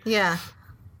city. Yeah.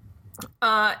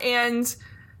 And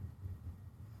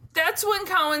that's when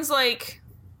Cowan's like,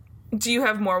 do you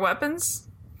have more weapons?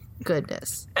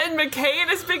 Goodness. And McKay in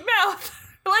his big mouth.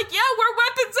 Like, yeah, where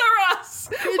weapons are us.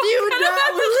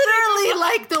 Literally,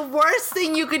 like, the worst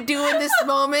thing you could do in this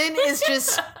moment is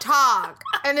just talk.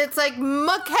 And it's like,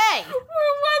 McKay.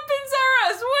 Where weapons are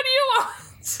us. What do you want?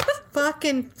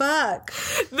 Fucking fuck.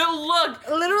 The look.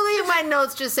 Literally, my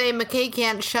notes just say McKay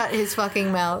can't shut his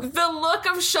fucking mouth. The look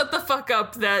of shut the fuck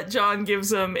up that John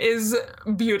gives him is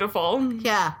beautiful.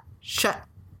 Yeah. Shut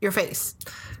your face.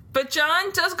 But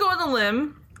John does go on a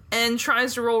limb and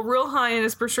tries to roll real high in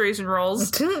his persuasion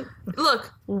rolls.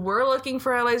 Look, we're looking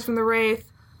for allies from the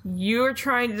Wraith. You're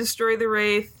trying to destroy the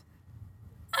Wraith.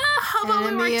 How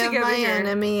about we work together my here?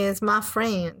 Enemy is my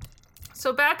friend.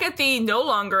 So back at the no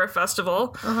longer a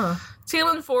festival,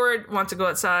 Taylor and Ford want to go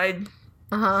outside.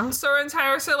 Sora and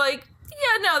Tyrus are like,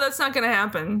 yeah, no, that's not going to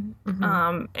happen.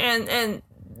 And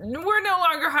we're no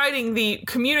longer hiding the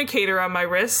communicator on my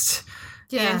wrist.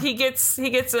 Yeah. And he gets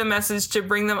a message to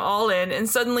bring them all in, and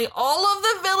suddenly all of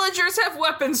the villagers have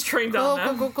weapons trained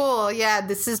on them. Cool. Yeah,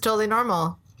 this is totally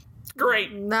normal.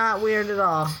 Great. Not weird at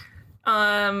all.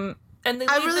 And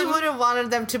I really would have wanted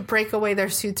them to break away their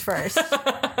suits first.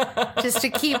 Just to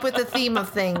keep with the theme of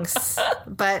things.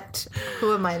 But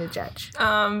who am I to judge?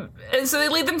 And so they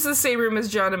lead them to the same room as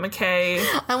John and McKay.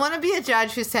 I want to be a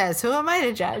judge who says, who am I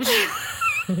to judge?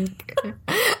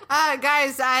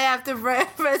 Guys, I have to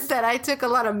preface that I took a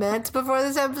lot of meds before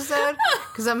this episode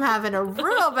because I'm having a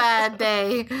real bad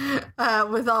day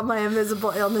with all my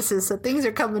invisible illnesses, so things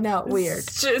are coming out weird.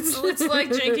 It's like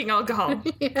drinking alcohol.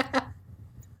 Yeah.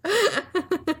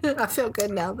 I feel good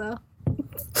now, though.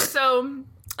 So,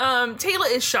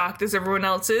 Tayla is shocked, as everyone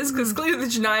else is, because clearly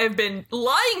the Janai have been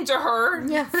lying to her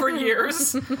for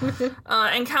years.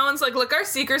 And Cowan's like, look, our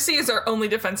secrecy is our only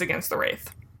defense against the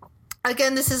Wraith.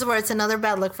 Again, this is where it's another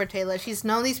bad look for Tayla. She's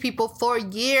known these people for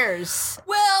years.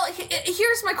 Well,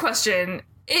 here's my question.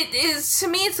 It is, to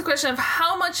me, it's the question of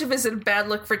how much of it is it a bad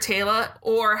look for Tayla,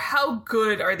 or how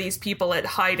good are these people at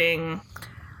hiding?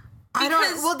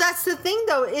 Well, that's the thing,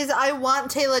 though, is I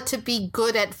want Tayla to be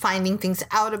good at finding things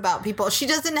out about people. She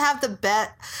doesn't have the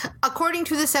best, according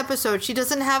to this episode, she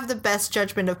doesn't have the best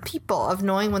judgment of people, of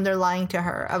knowing when they're lying to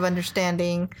her, of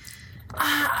understanding.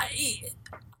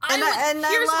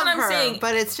 Here's what I'm saying,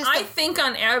 but it's just I think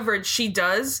on average she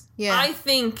does. Yeah. I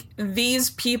think these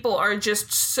people are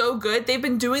just so good. They've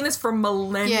been doing this for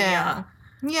millennia.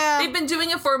 Yeah. They've been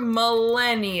doing it for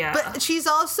millennia. But she's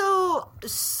also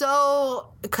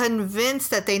so convinced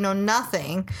that they know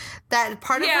nothing that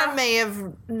part of her may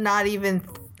have not even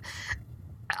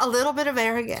a little bit of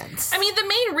arrogance. I mean, the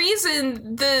main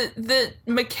reason the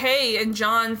McKay and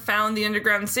John found the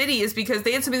underground city is because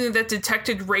they had something that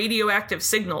detected radioactive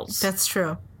signals. That's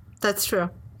true. That's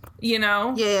true. You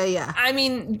know? Yeah. I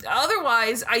mean,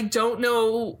 otherwise, I don't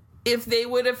know if they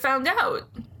would have found out.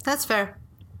 That's fair.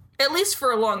 At least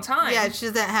for a long time. Yeah, she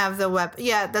doesn't have the weapon.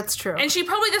 Yeah, that's true. And she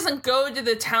probably doesn't go to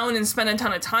the town and spend a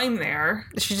ton of time there.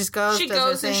 She just goes. She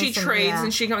goes and she trades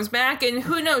and she comes back, and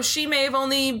who knows? She may have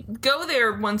only go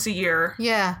there once a year.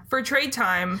 Yeah, for trade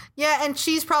time. Yeah, and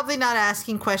she's probably not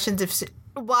asking questions.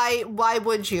 Why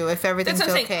would you if everything's That's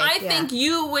what I'm okay? saying. I think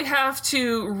you would have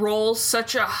to roll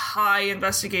such a high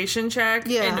investigation check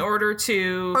in order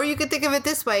to. Or you could think of it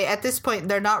this way: at this point,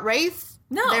 they're not wraiths.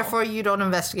 No. Therefore, you don't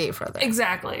investigate further.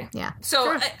 Exactly. Yeah.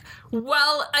 So,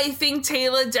 while I think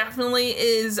Tayla definitely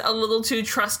is a little too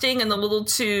trusting and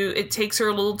it takes her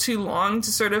a little too long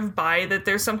to sort of buy that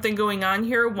there's something going on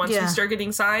here once we start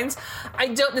getting signs, I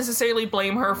don't necessarily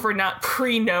blame her for not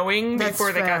pre-knowing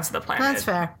before they got to the planet. That's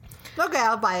fair. Okay,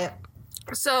 I'll buy it.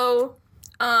 So,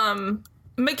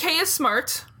 McKay is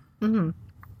smart. Mm-hmm.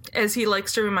 As he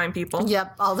likes to remind people.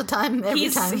 Yep, all the time, every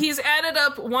time. He's added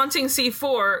up wanting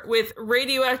C4 with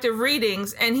radioactive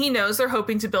readings, and he knows they're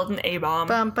hoping to build an A-bomb.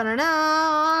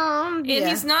 And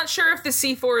he's not sure if the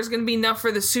C4 is going to be enough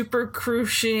for the super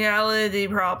cruciality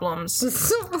problems.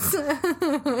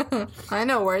 I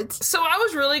know words. So I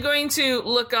was really going to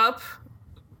look up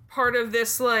part of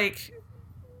this, like,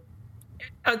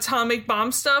 atomic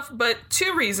bomb stuff, but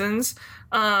 2 reasons.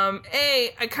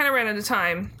 A, I kind of ran out of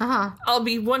time. I'll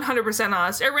be 100%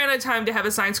 honest. I ran out of time to have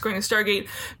a science going to Stargate.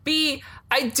 B,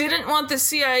 I didn't want the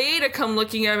CIA to come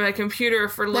looking at my computer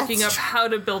for looking up how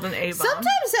to build an A-bomb.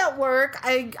 Sometimes at work,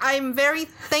 I'm very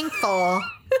thankful.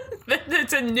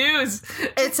 It's a news.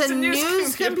 It's a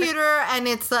news computer, and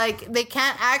it's like they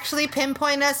can't actually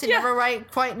pinpoint us. It never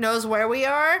quite knows where we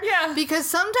are. Yeah. Because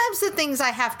sometimes the things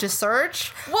I have to search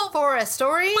for a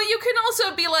story. But you can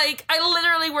also be like, I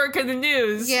literally work in the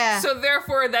news. Yeah. So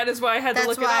therefore, that is why I had to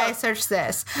look it up. That's why I searched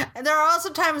this. And there are also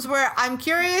times where I'm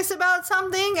curious about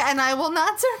something, and I will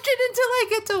not search it until I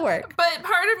get to work. But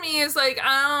part of me is like,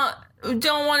 I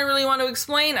don't really want to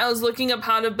explain. I was looking up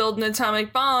how to build an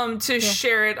atomic bomb to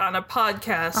share it on a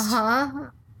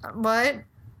podcast. What?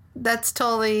 That's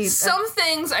totally... Some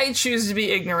things I choose to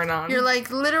be ignorant on. You're like,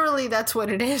 literally, that's what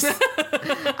it is.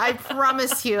 I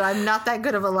promise you, I'm not that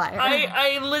good of a liar.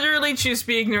 I literally choose to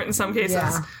be ignorant in some cases.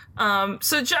 Yeah.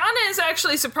 So John is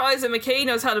actually surprised that McKay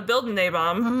knows how to build an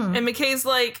A-bomb. And McKay's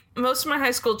like, most of my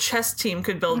high school chess team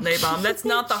could build an A-bomom. That's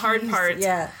not the hard part.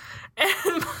 Yeah.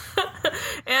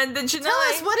 And the Janai... Tell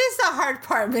us, what is the hard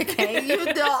part, McKay? You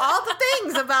know all the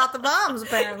things about the bombs,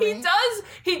 apparently.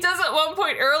 He does at one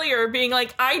point earlier, being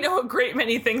like, I know a great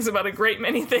many things about a great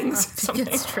many things.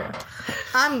 It's true.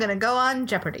 I'm gonna go on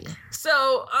Jeopardy.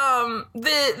 So,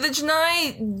 the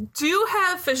Janai do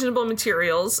have fissionable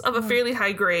materials of a fairly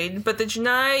high grade, but the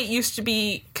Janai used to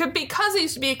be, because they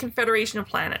used to be a confederation of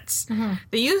planets,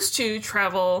 they used to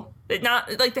travel, they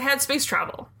had space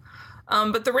travel.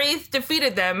 But the Wraith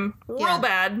defeated them real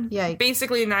bad. Yeah.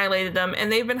 Basically annihilated them.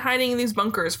 And they've been hiding in these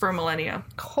bunkers for millennia.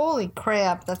 Holy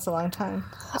crap, that's a long time.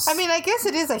 I mean, I guess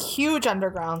it is a huge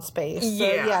underground space. So,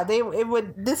 Yeah.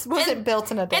 This wasn't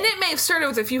built in a day. And it may have started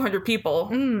with a few hundred people.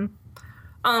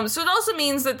 So it also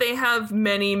means that they have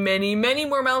many, many, many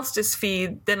more mouths to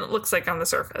feed than it looks like on the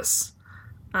surface.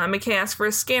 McKay asks for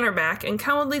a scanner back, and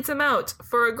Cowan leads them out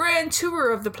for a grand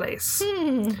tour of the place.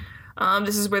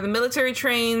 This is where the military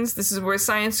trains. This is where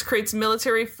science creates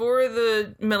military for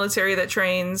the military that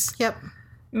trains. Yep.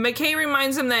 McKay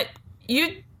reminds them that you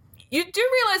do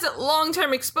realize that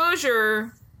long-term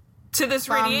exposure to this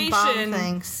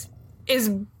radiation is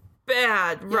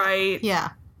bad, right?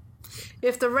 Yeah.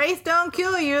 If the Wraith don't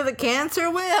kill you, the cancer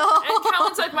will. And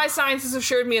Cowan's like, my scientists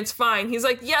assured me it's fine. He's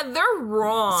like, yeah, they're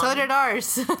wrong. So did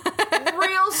ours.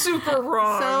 Real super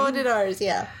wrong. So did ours,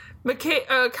 yeah.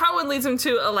 Cowan leads him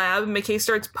to a lab, and McKay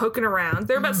starts poking around.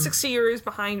 They're about 60 years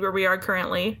behind where we are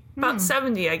currently. About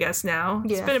 70, I guess, now.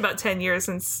 Yeah. It's been about 10 years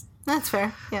since... That's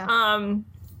fair, yeah.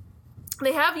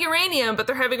 They have uranium, but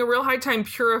they're having a real hard time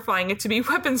purifying it to be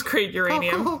weapons-grade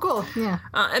uranium. Oh, cool, yeah.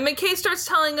 And McKay starts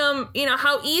telling him,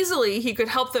 how easily he could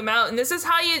help them out, and this is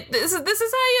how you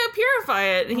purify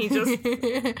it. And he just...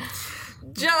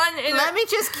 John... Let me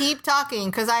just keep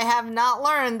talking, because I have not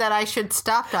learned that I should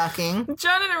stop talking.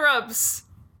 John interrupts.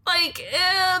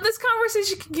 This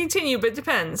conversation can continue, but it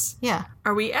depends. Yeah.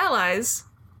 Are we allies,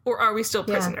 or are we still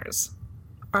prisoners?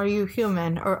 Are you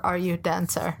human, or are you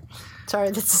dancer?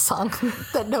 Sorry, that's a song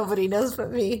that nobody knows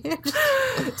but me.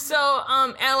 So,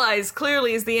 allies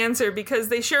clearly is the answer because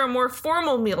they share a more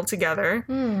formal meal together.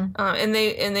 And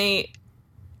they,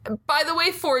 by the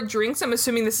way, for drinks, I'm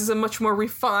assuming this is a much more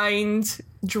refined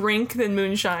drink than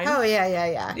moonshine. Oh,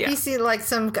 yeah. You see,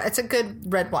 it's a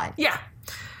good red wine. Yeah.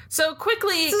 So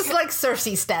quickly... This is like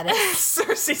Cersei status.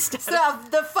 Cersei status. So,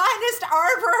 the finest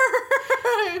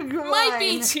arbor might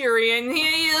be Tyrion.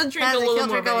 He'll drink a little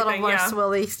more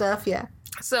swilly stuff, yeah.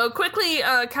 So quickly,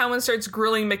 Cowan starts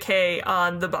grilling McKay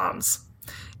on the bombs.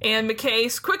 And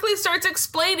McKay quickly starts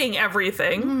explaining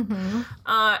everything.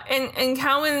 And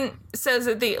Cowan says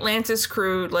that the Atlantis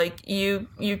crew,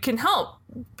 you can help.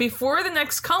 Before the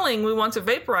next culling, we want to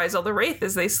vaporize all the Wraith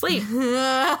as they sleep.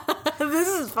 This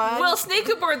is fun. We'll sneak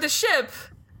aboard the ship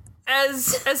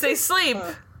as they sleep.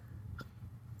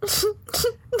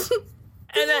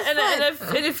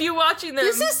 And if you're watching them...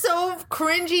 This is so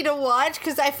cringy to watch,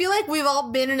 because I feel like we've all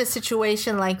been in a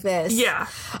situation like this. Yeah.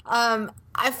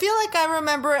 I feel like I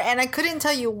remember, and I couldn't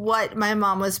tell you what my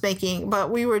mom was making, but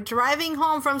we were driving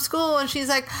home from school, and she's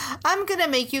like, I'm going to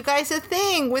make you guys a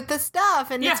thing with the stuff,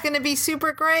 and it's going to be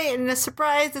super great, and a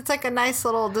surprise, it's like a nice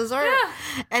little dessert.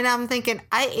 Yeah. And I'm thinking,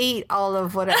 I ate all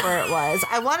of whatever it was.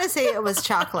 I want to say it was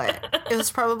chocolate. It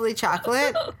was probably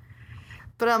chocolate.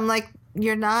 But I'm like,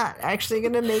 you're not actually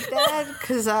going to make that?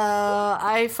 Because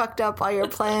I fucked up all your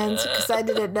plans because I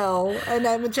didn't know, and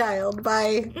I'm a child.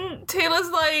 Bye. Taylor's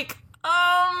like,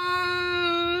 about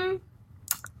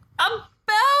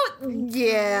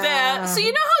that. So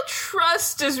you know how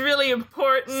trust is really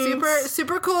important?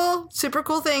 Super cool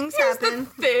things Here's happen.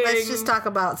 The thing. Let's just talk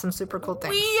about some super cool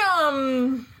things.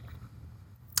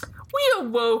 We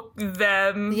awoke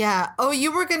them. Yeah. Oh,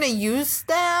 you were gonna use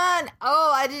that?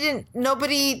 Oh, I didn't.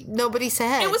 Nobody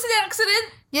said. It was an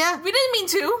accident. Yeah. We didn't mean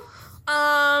to.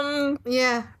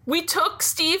 Yeah. We took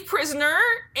Steve prisoner,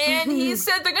 and he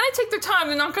said they're gonna take their time.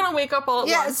 They're not gonna wake up all at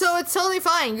once. Yeah, so it's totally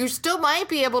fine. You still might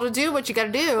be able to do what you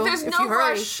gotta do. There's no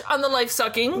rush on the life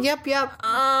sucking. Yep.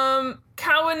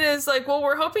 Cowan is like, well,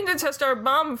 we're hoping to test our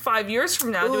bomb 5 years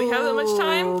from now. Do we have that much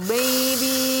time? Oh,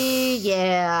 baby,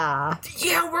 yeah.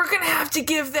 Yeah, we're gonna have to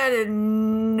give that a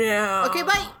no. Okay,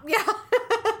 bye. Yeah.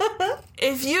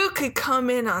 If you could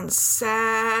come in on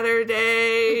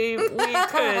Saturday,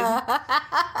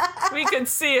 we could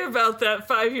see about that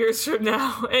 5 years from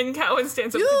now. And Cowan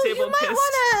stands up at the table pissed. You might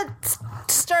want to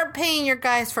start paying your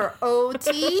guys for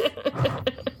OT,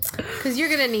 because you're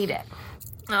gonna need it.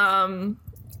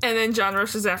 And then John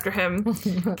rushes after him.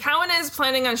 Cowan is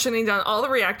planning on shutting down all the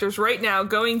reactors right now,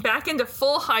 going back into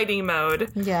full hiding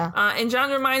mode. Yeah. And John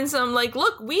reminds them,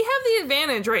 look, we have the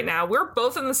advantage right now. We're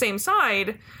both on the same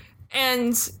side.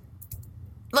 And,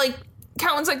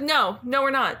 Cowan's like, no, we're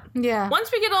not. Yeah.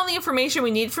 Once we get all the information we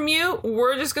need from you,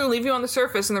 we're just going to leave you on the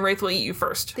surface and the Wraith will eat you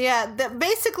first. Yeah,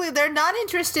 basically, they're not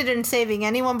interested in saving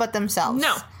anyone but themselves.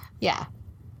 No. Yeah.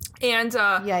 And,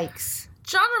 yikes.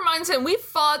 John reminds him, we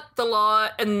fought the law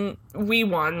and we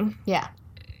won. Yeah.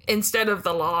 Instead of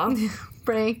the law.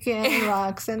 Breaking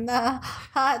rocks in the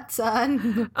hot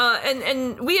sun.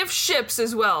 And we have ships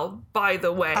as well, by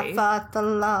the way. I fought the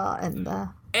law and the...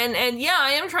 And yeah,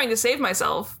 I am trying to save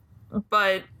myself.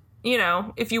 but, you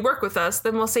know, if you work with us,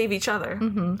 then we'll save each other.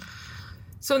 Mm-hmm.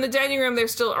 So in the dining room, they're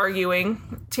still arguing.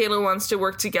 Taylor wants to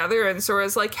work together, and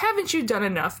Sora's like, haven't you done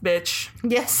enough, bitch?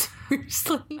 Yes,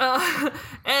 seriously.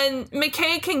 And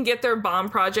McKay can get their bomb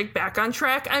project back on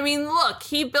track. I mean, look,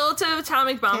 he built an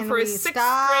atomic bomb for his 6th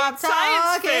grade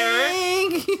science fair.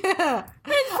 Yeah. I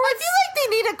feel like they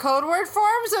need a code word for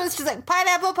him, so it's just like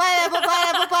pineapple, pineapple,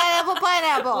 pineapple, pineapple,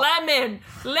 pineapple.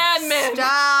 Lemon.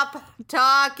 Stop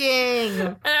talking.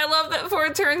 And I love that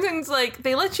Ford turns and is like,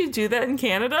 they let you do that in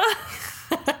Canada?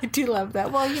 I do love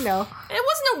that. Well, you know. It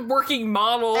wasn't a working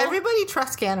model. Everybody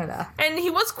trusts Canada. And he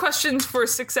was questioned for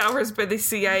 6 hours by the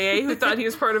CIA, who thought he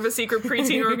was part of a secret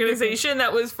preteen organization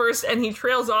that was first, and he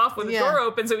trails off with the door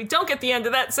open, so we don't get the end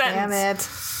of that sentence.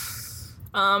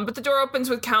 Damn it. But the door opens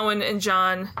with Cowan and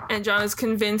John is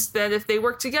convinced that if they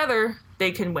work together,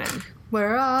 they can win.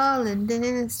 We're all in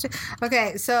this.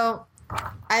 Okay, so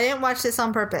I didn't watch this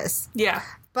on purpose. Yeah.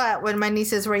 But when my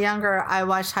nieces were younger, I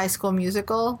watched High School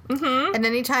Musical. Mm-hmm. And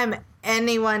anytime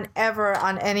anyone ever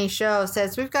on any show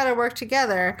says, we've got to work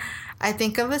together, I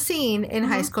think of a scene in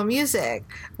High School Music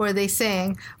where they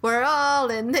sing, we're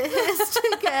all in this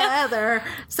together,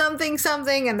 something,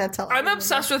 something, and that's all. I'm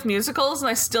obsessed with musicals, and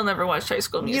I still never watched High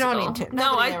School Musical. You don't need to.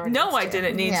 No, I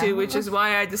didn't need to, which is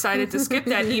why I decided to skip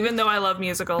that, even though I love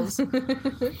musicals.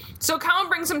 So Cowan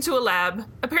brings him to a lab.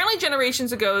 Apparently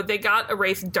generations ago, they got a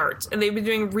Wraith dart, and they've been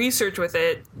doing research with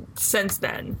it since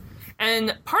then.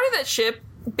 And part of that ship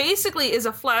basically is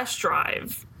a flash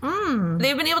drive.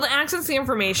 They've been able to access the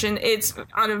information. It's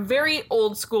on a very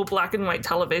old school black and white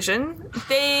television.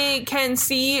 They can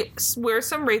see where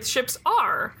some Wraith ships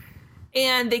are.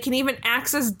 And they can even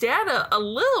access data a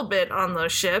little bit on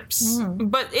those ships.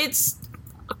 But it's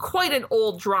quite an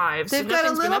old drive. They've got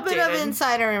a little bit of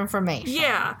insider information.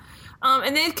 Yeah.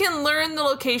 And they can learn the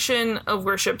location of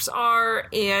where ships are,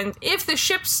 and if the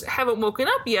ships haven't woken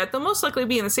up yet, they'll most likely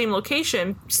be in the same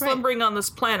location, slumbering on this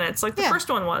planet. It's like the first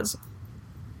one was.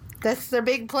 That's their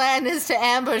big plan, is to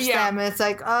ambush them. It's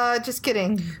like, just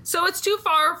kidding. So it's too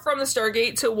far from the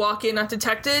Stargate to walk in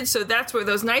undetected, so that's where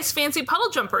those nice fancy puddle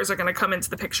jumpers are going to come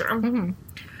into the picture. Mm-hmm.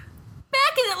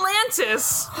 Back in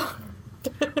Atlantis,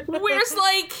 where's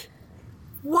like...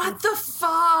 What the fuck?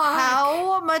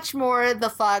 How much more the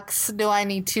fucks do I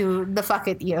need to the fuck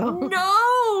at you?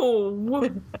 No!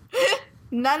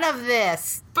 None of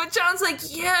this. But John's like,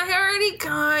 yeah, I already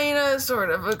kind of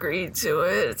sort of agreed to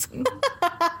it.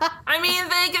 I mean,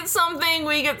 they get something,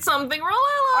 we get something, we're all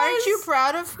allies. Aren't you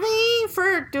proud of me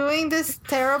for doing this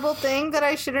terrible thing that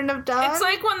I shouldn't have done? It's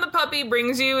like when the puppy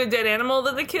brings you a dead animal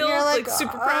that they killed, you're like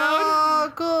super proud.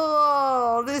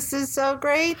 Oh, cool. This is so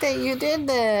great that you did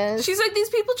this. She's like, these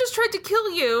people just tried to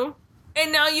kill you,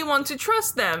 and now you want to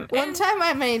trust them. One time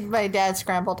I made my dad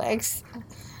scrambled eggs.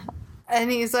 And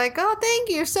he's like, oh, thank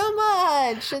you so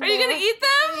much. And are you going to eat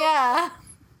them? Yeah.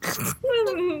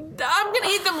 I'm going to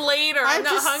eat them later. I'm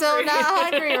not just hungry. so not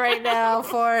hungry right now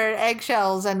for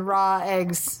eggshells and raw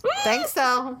eggs. Thanks,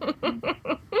 though.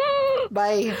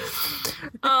 Bye.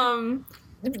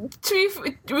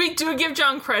 We do give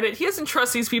John credit. He doesn't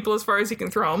trust these people as far as he can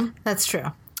throw them. That's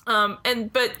true.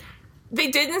 But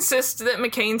they did insist that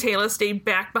McKay and Taylor stay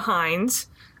back behind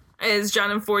as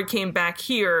John and Ford came back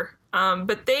here.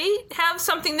 But they have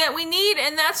something that we need,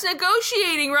 and that's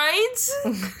negotiating, right?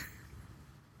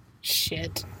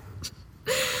 Shit.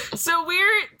 So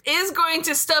Weir is going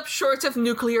to stop short of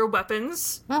nuclear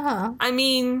weapons. Uh-huh. I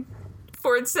mean,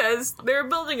 Ford says they're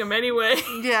building them anyway.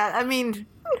 Yeah, I mean,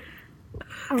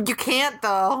 you can't,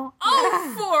 though.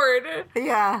 Oh, Ford!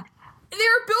 Yeah.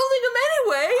 They're building them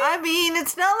anyway. I mean,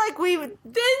 it's not like we...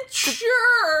 Then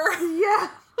sure. Yeah.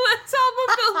 Let's help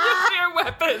them build nuclear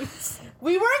weapons.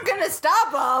 We weren't gonna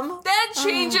stop them. That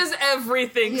changes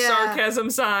everything, sarcasm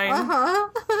sign. Uh-huh.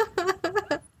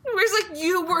 Where's like,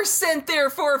 you were sent there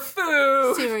for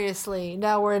food. Seriously,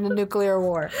 now we're in a nuclear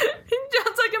war. And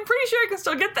John's like, I'm pretty sure I can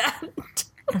still get that.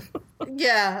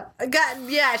 Yeah.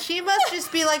 Yeah, she must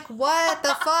just be like, what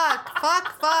the fuck?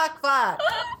 Fuck.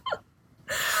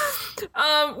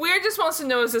 Weir just wants to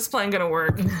know, is this plan gonna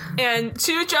work? And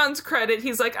to John's credit,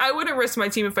 he's like, I wouldn't risk my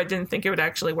team if I didn't think it would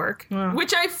actually work.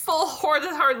 Which I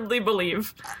full-heartedly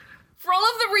believe. For all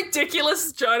of the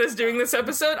ridiculous John is doing this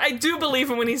episode, I do believe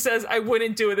him when he says, I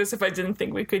wouldn't do this if I didn't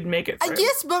think we could make it through.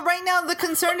 Yes, but right now the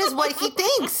concern is what he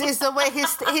thinks, is the way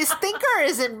his thinker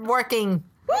isn't working.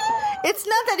 It's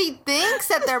not that he thinks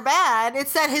that they're bad,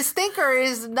 it's that his thinker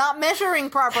is not measuring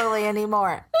properly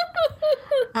anymore.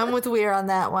 I'm with Weir on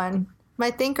that one.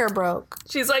 My thinker broke.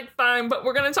 She's like, fine, but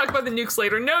we're going to talk about the nukes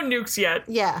later. No nukes yet.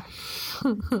 Yeah.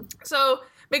 So,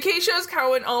 McKay shows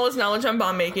Cowan all his knowledge on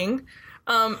bomb making.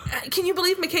 Can you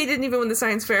believe McKay didn't even win the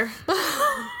science fair?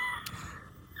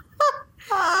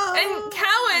 And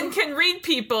Cowan can read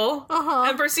people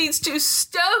and proceeds to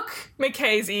stoke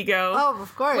McKay's ego. Oh,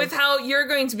 of course. With how you're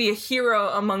going to be a hero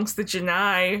amongst the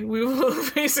Janai. We will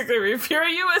basically revere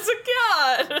you as a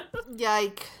god.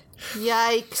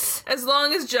 Yikes. As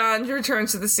long as John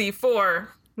returns to the C4.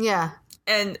 Yeah.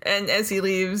 And as he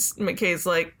leaves, McKay's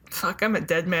like, fuck, I'm a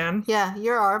dead man. Yeah,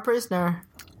 you're our prisoner.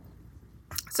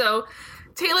 So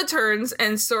Tayla turns,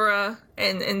 and Sora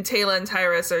and Tayla and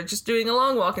Tyrus are just doing a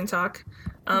long walk and talk.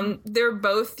 They're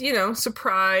both,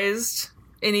 surprised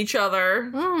in each other,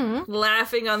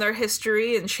 laughing on their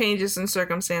history and changes in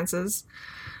circumstances.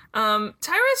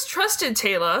 Tyrus trusted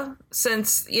Tayla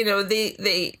since,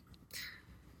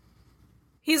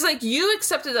 he's like, you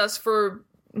accepted us for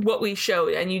what we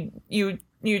showed, and you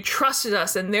trusted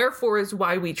us, and therefore is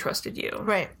why we trusted you.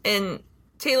 Right. And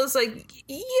Tayla's like,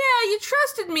 yeah, you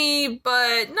trusted me,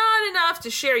 but not enough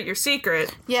to share your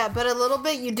secret. Yeah, but a little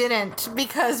bit you didn't,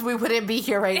 because we wouldn't be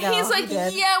here right now. He's like,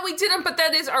 yeah, we didn't, but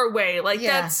that is our way. Like,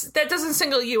 that doesn't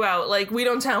single you out. Like, we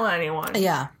don't tell anyone.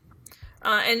 Yeah.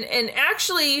 And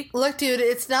actually... Look, dude,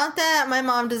 it's not that my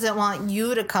mom doesn't want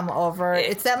you to come over.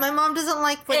 It's that my mom doesn't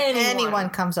like when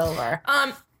anyone comes over.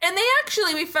 And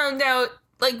we found out,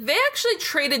 like, they actually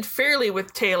traded fairly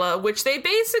with Tayla, which they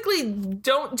basically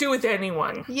don't do with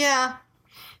anyone. Yeah.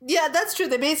 Yeah, that's true.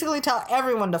 They basically tell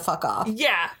everyone to fuck off.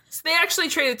 Yeah. So they actually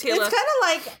traded Tayla. It's kind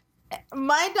of like,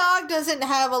 my dog doesn't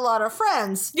have a lot of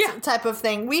friends type of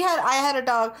thing. I had a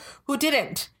dog who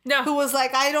didn't. No. Who was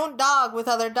like, I don't dog with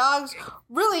other dogs.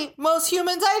 Really, most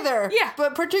humans either. Yeah.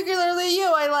 But particularly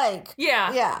you, I like.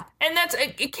 Yeah. Yeah. And that's,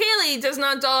 Kaylee does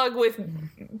not dog with,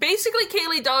 basically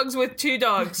Kaylee dogs with 2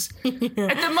 dogs. At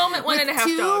the moment, 1.5 dogs.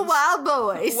 2 wild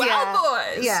boys. Wild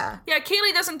boys. Yeah. Yeah,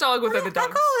 Kaylee doesn't dog with other dogs.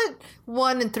 I call it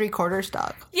 1 3/4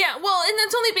 dog. Yeah, well, and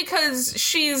that's only because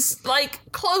she's, like,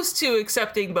 close to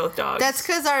accepting both dogs. That's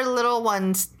because our little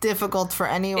one's difficult for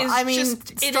anyone. I mean,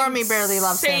 Stormy barely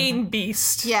loves him. Insane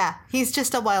beast. Yeah, he's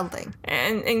just a wildling.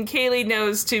 And Kaylee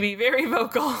knows to be very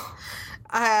vocal.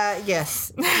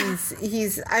 Yes.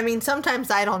 He's I mean, sometimes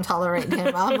I don't tolerate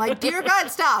him. I'm like, dear God,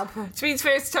 stop. To be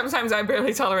fair, sometimes I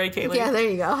barely tolerate Kaylee. Yeah, there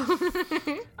you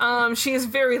go. She is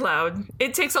very loud.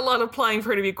 It takes a lot of plying for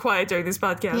her to be quiet during this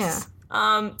podcast. Yeah.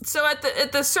 So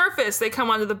at the surface, they come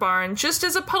onto the barn just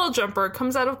as a puddle jumper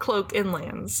comes out of cloak and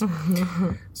lands.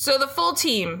 So the full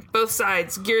team, both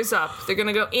sides, gears up. They're going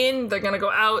to go in, they're going to go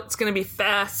out. It's going to be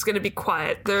fast, it's going to be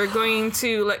quiet. They're going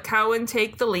to let Cowan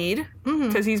take the lead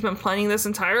because he's been planning this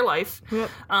entire life. Yep.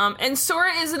 And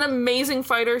Sora is an amazing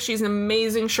fighter. She's an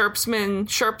amazing sharpswoman,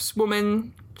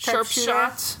 sharp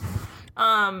shot.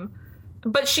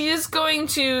 But she is going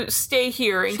to stay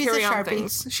here and carry on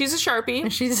things. She's a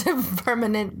Sharpie. She's a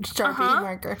permanent Sharpie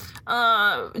marker.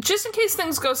 Just in case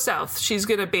things go south, she's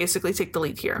going to basically take the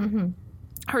lead here.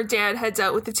 Her dad heads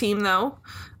out with the team, though,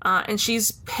 and she's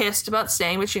pissed about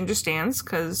staying, but she understands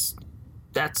because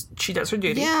she does her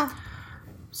duty. Yeah.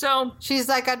 So she's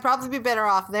like, I'd probably be better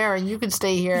off there, and you could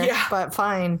stay here. Yeah. But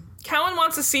fine. Cowan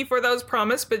wants to see for those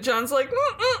promised, but John's like,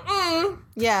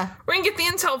 Yeah. We're gonna get the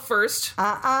intel first.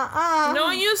 No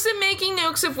use in making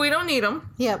nukes if we don't need them.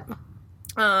 Yep.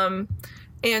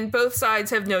 And both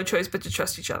sides have no choice but to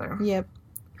trust each other. Yep.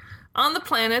 On the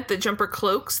planet that Jumper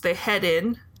cloaks, they head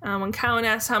in. When Cowan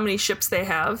asks how many ships they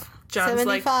have, John's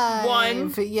 75.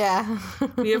 like, 1. Yeah.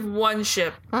 We have 1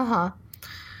 ship.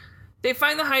 They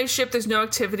find the hive ship. There's no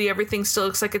activity. Everything still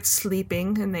looks like it's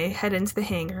sleeping, and they head into the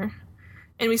hangar.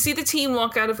 And we see the team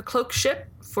walk out of a cloaked ship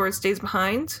before it stays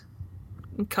behind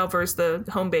and covers the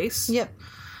home base. Yep.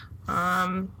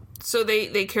 So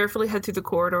they carefully head through the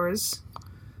corridors.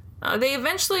 They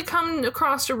eventually come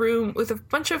across a room with a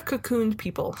bunch of cocooned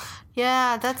people.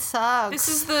 Yeah, that sucks. This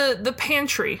is the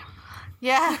pantry.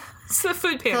 Yeah. It's the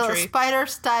food pantry. The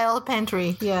spider-style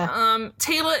pantry, yeah.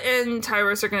 Tayla and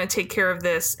Tyrus are going to take care of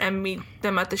this and meet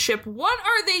them at the ship. What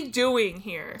are they doing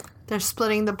here? They're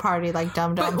splitting the party like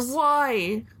dum-dums. But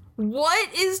why?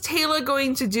 What is Tayla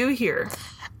going to do here?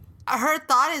 Her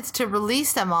thought is to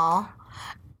release them all.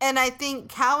 And I think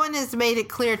Cowan has made it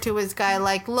clear to his guy,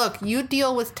 like, look, you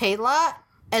deal with Tayla,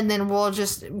 and then we'll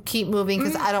just keep moving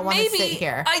because I don't want to sit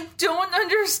here. I don't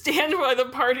understand why the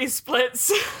party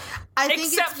splits.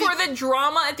 Except for the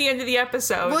drama at the end of the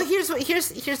episode. Well, here's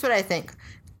what I think.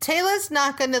 Tayla's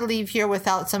not going to leave here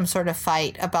without some sort of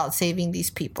fight about saving these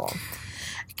people.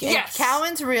 Yes.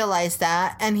 Cowan's realized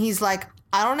that, and he's like,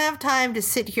 I don't have time to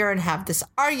sit here and have this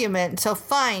argument, so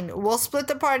fine, we'll split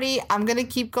the party. I'm going to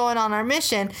keep going on our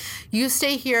mission. You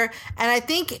stay here, and I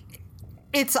think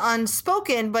it's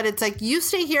unspoken, but it's like, you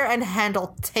stay here and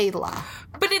handle Tayla.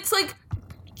 But it's like,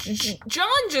 John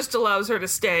just allows her to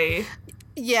stay.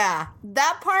 Yeah,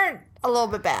 that part, a little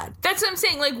bit bad. That's what I'm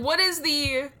saying. Like, what is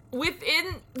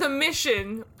within the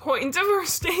mission point of her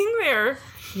staying there?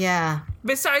 Yeah.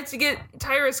 Besides to get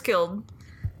Tyrus killed.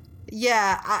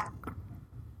 Yeah,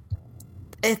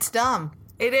 it's dumb.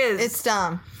 It is. It's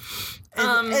dumb.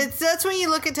 That's when you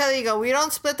look at Taylor, you go, we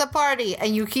don't split the party,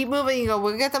 and you keep moving, you go,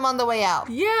 we'll get them on the way out.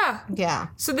 Yeah. Yeah.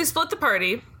 So they split the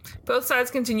party. Both sides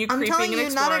continue creeping and exploring. I'm telling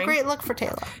you, not a great look for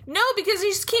Taylor. No, because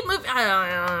you just keep moving.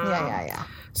 Yeah.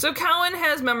 So Cowan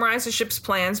has memorized the ship's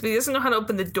plans, but he doesn't know how to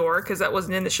open the door because that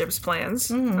wasn't in the ship's plans.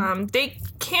 Mm-hmm. They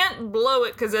can't blow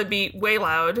it because that'd be way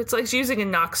loud. It's like using a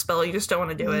knock spell. You just don't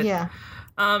want to do it. Yeah.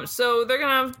 So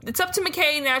it's up to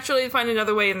McKay naturally to find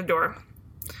another way in the door.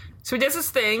 So he does this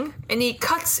thing, and he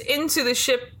cuts into the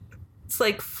ship. It's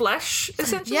like flesh,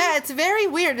 essentially. Yeah, it's very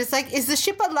weird. It's like, is the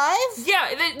ship alive? Yeah,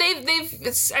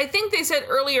 I think they said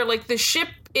earlier, like, the ship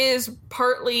is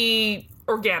partly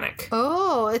organic.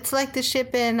 Oh, it's like the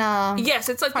ship in, yes,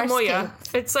 it's like the Moya.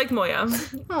 It's like Moya.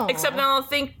 Aww. Except I don't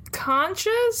think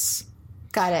conscious.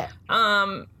 Got it.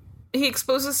 He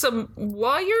exposes some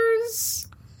wires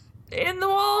in the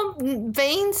wall.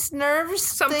 Veins, nerves,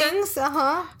 something. Things.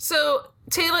 Uh-huh. So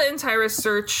Tayla and Tyrus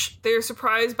search. They're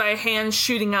surprised by a hand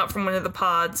shooting out from one of the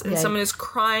pods, and someone is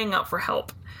crying out for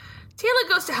help. Tayla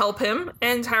goes to help him,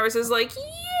 and Tyrus is like, yeah,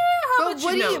 how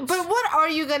about you? But what are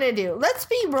you going to do? Let's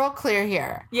be real clear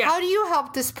here. Yeah. How do you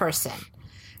help this person?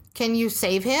 Can you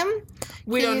save him?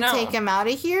 We don't know. Can you take him out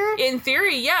of here? In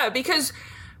theory, yeah, because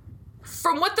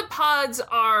from what the pods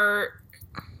are,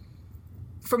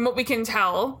 from what we can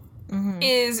tell,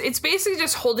 is it's basically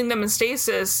just holding them in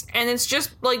stasis, and it's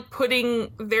just like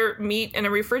putting their meat in a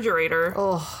refrigerator.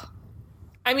 Oh,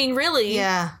 I mean, really?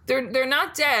 Yeah. They're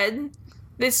not dead.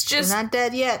 It's just they're not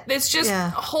dead yet. It's just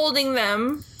holding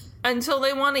them until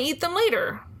they want to eat them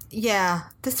later. Yeah,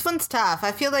 this one's tough.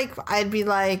 I feel like I'd be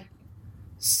like,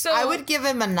 so I would give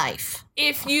him a knife.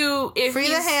 If free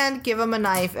the hand, give him a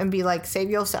knife and be like, save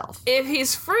yourself. If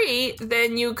he's free,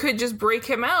 then you could just break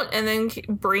him out and then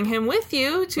bring him with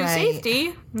you to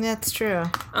safety. That's true.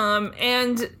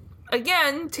 And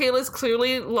again, Tayla's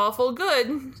clearly lawful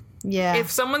good. Yeah.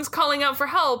 If someone's calling out for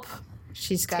help,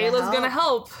 Tayla's gonna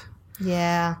help.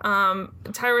 Yeah.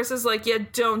 Tyrus is like, yeah,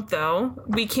 don't though.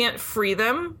 We can't free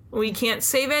them. We can't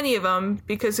save any of them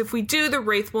because if we do, the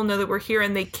Wraith will know that we're here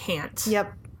and they can't.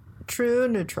 Yep. True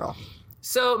neutral.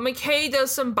 So McKay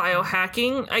does some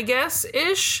biohacking, I guess,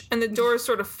 ish, and the doors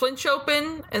sort of flinch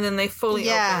open, and then they fully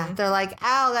open. Yeah, they're like,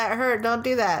 ow, that hurt, don't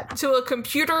do that. To a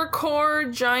computer core,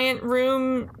 giant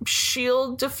room,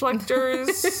 shield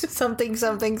deflectors.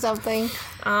 something.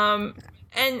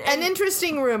 And an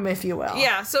interesting room, if you will.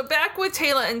 Yeah, so back with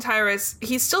Tayla and Tyrus,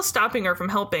 he's still stopping her from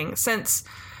helping, since,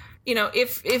 you know,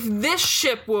 if this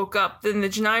ship woke up, then the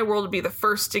Janai world would be the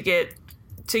first to get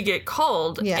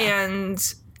called. Yeah.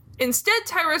 And instead,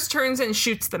 Tyrus turns and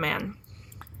shoots the man.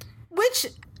 Which,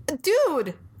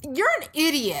 dude, you're an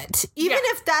idiot. Even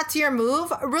if that's your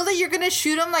move, really, you're going to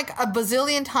shoot him like a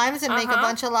bazillion times and make a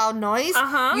bunch of loud noise?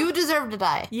 You deserve to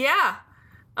die. Yeah.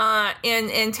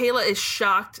 And Tayla is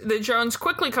shocked. The drones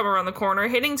quickly come around the corner,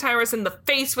 hitting Tyrus in the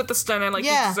face with the stunner like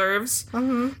he deserves.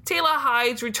 Tayla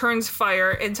hides, returns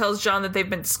fire, and tells John that they've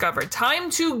been discovered. Time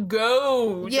to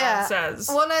go, John says.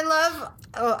 What I love...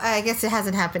 Oh, I guess it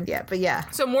hasn't happened yet, but yeah.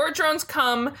 So more drones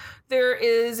come. There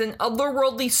is an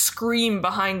otherworldly scream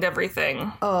behind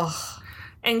everything. Oh.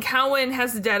 And Cowan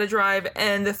has the data drive,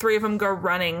 and the three of them go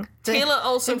running. Tayla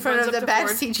also in front of the bad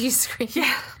Ford. CG screen.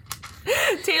 Yeah.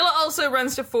 Tayla also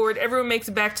runs to Ford. Everyone makes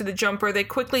it back to the jumper. They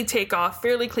quickly take off.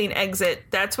 Fairly clean exit.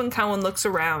 That's when Cowan looks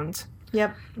around.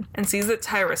 Yep. And sees that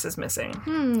Tyrus is missing.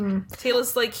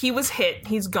 Tayla's like, he was hit.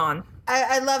 He's gone.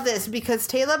 I love this because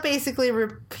Tayla basically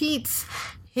repeats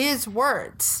his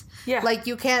words. Yeah. Like,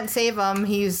 you can't save him.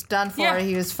 He's done for. Yeah.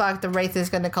 He was fucked. The Wraith is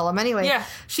going to kill him anyway. Yeah.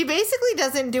 She basically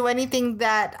doesn't do anything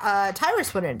that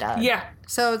Tyrus wouldn't have done. Yeah.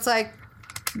 So it's like,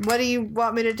 what do you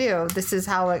want me to do? This is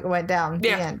how it went down.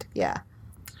 Yeah. The end. Yeah.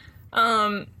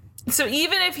 So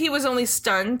even if he was only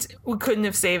stunned, we couldn't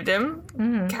have saved him.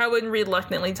 Cowan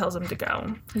reluctantly tells him to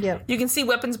go. Yep. You can see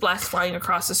weapons blasts flying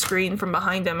across the screen from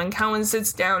behind him, and Cowan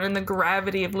sits down in the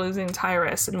gravity of losing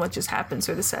Tyrus, and what just happened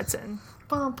sort of sets in.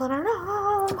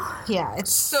 Yeah,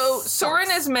 it's so Sora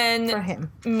and his men for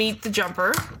him. Meet the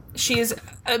jumper.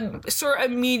 Sora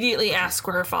immediately asks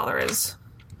where her father is.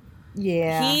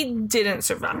 Yeah. He didn't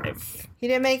survive. He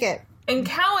didn't make it. And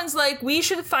Cowan's like, we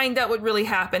should find out what really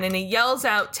happened. And he yells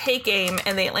out, take aim,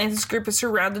 and the Atlantis group is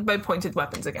surrounded by pointed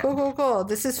weapons again. Cool.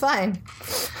 This is fine.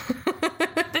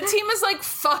 The team is like,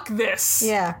 fuck this.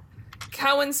 Yeah.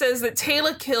 Cowan says that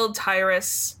Tayla killed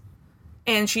Tyrus,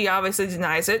 And she obviously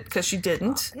denies it because she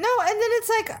didn't. No, and then it's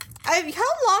like,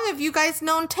 how long have you guys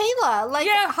known Taylor? Like,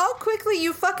 how quickly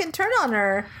you fucking turn on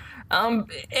her?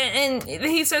 And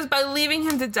he says, by leaving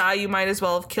him to die, you might as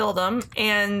well have killed him.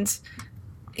 And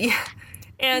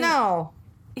no.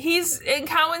 And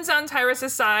Cowan's on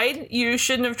Tyrus's side. You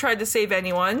shouldn't have tried to save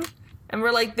anyone. And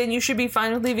we're like, then you should be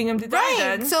fine with leaving him to die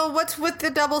then. So what's with the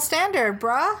double standard,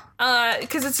 bruh?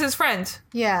 Because it's his friend.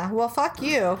 Yeah, well, fuck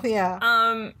you.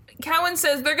 Yeah. Cowan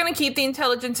says they're going to keep the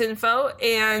intelligence info,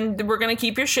 and we're going to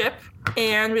keep your ship,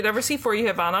 and whatever C4 you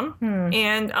have on them,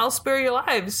 and I'll spare your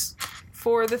lives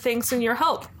for the thanks and your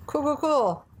help.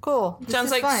 Cool.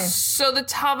 Sounds like, fine. So the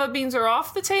Tava beans are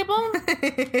off the table?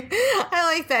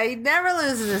 I like that. He never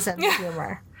loses a sense of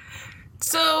humor.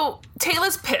 So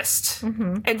Taylor's pissed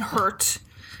and hurt,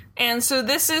 and so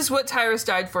this is what Tyrus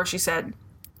died for, she said.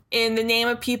 In the name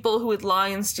of people who would lie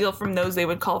and steal from those they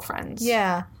would call friends.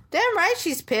 Yeah. Damn right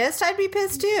she's pissed. I'd be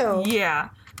pissed too. Yeah.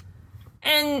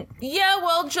 And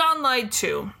well, John lied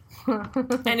too.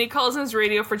 And he calls in his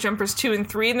radio for jumpers 2 and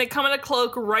 3, and they come in a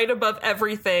cloak right above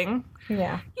everything.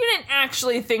 Yeah. You didn't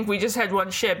actually think we just had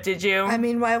one ship, did you? I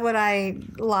mean, why would I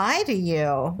lie to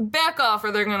you? Back off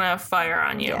or they're gonna fire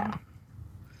on you. Yeah.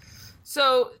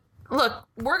 So, look,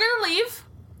 we're gonna leave,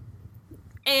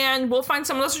 and we'll find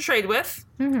someone else to trade with.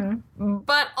 Mm-hmm.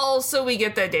 But also we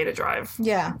get that data drive.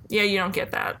 Yeah. Yeah, you don't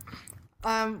get that.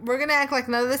 We're gonna act like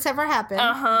none of this ever happened.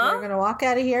 Uh-huh. We're gonna walk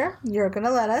out of here. You're gonna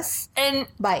let us. And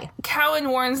bye. Cowan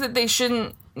warns that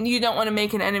you don't want to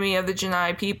make an enemy of the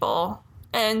Janai people.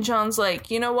 And John's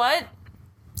like, you know what?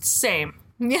 Same.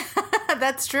 Yeah,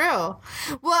 that's true.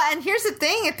 Well, and here's the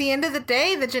thing. At the end of the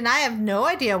day, the Janai have no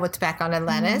idea what's back on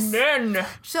Atlantis. None.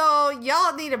 So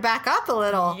y'all need to back up a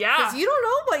little. Yeah. Because you don't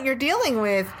know what you're dealing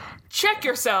with. Check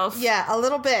yourself. Yeah, a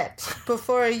little bit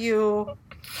before you,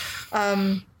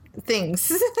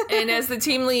 things. And as the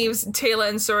team leaves, Taylor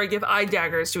and Sora give eye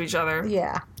daggers to each other.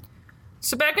 Yeah.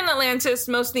 So back in Atlantis,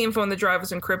 most of the info on the drive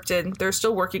was encrypted. They're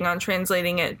still working on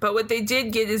translating it. But what they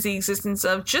did get is the existence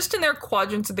of, just in their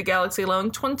quadrants of the galaxy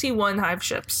alone, 21 hive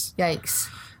ships. Yikes.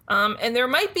 And there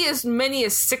might be as many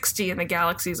as 60 in the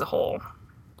galaxy as a whole.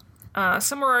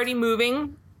 Some are already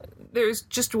moving. There's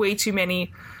just way too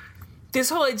many. This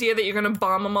whole idea that you're going to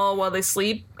bomb them all while they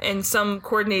sleep and some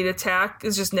coordinated attack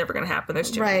is just never going to happen.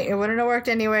 There's too many. Right. It wouldn't have worked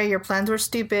anyway. Your plans were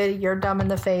stupid. You're dumb in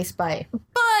the face. Bye.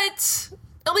 But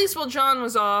at least while John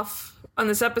was off on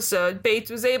this episode,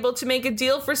 Bates was able to make a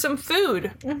deal for some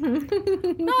food.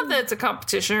 Not that it's a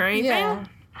competition or anything. Yeah.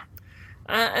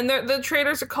 And the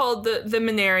traders are called the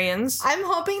Minarians. I'm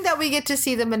hoping that we get to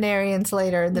see the Minarians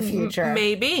later in the future.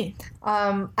 Maybe.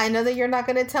 I know that you're not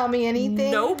going to tell me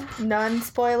anything. Nope. None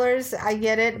spoilers. I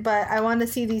get it, but I want to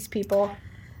see these people,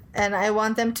 and I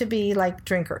want them to be like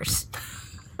drinkers.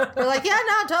 They're like, yeah,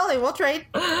 no, totally, we'll trade.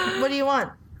 What do you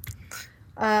want?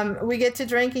 We get to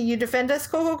drink and you defend us?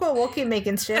 Cool. We'll keep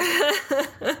making shit.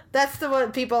 That's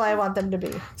what people I want them to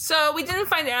be. So we didn't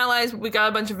find allies, but we got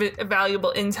a bunch of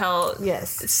valuable intel.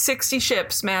 Yes. 60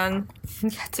 ships, man.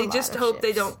 They just hope ships.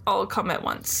 they don't all come at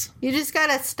once. You just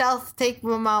gotta stealth take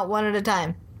them out one at a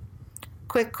time.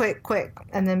 Quick,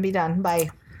 and then be done. Bye.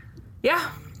 Yeah.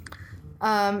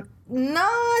 Not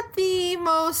the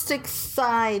most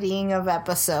exciting of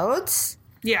episodes.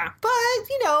 Yeah. But,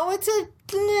 it's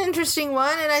an interesting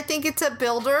one, and I think it's a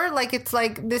builder. Like, it's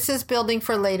like, this is building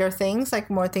for later things. Like,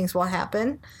 more things will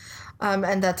happen.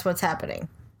 And that's what's happening.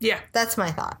 Yeah. That's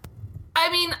my thought.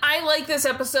 I mean, I like this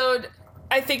episode.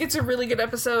 I think it's a really good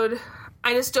episode.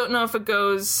 I just don't know if it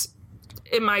goes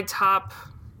in my top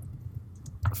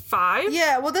 5.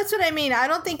 Yeah, well, that's what I mean. I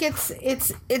don't think it's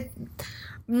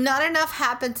not enough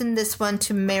happens in this one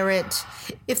to merit.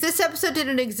 If this episode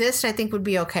didn't exist, I think would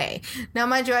be okay. Now,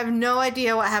 mind you, I have no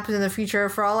idea what happens in the future.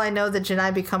 For all I know, the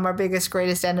Janai become our biggest,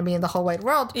 greatest enemy in the whole wide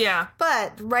world. Yeah.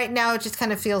 But right now, it just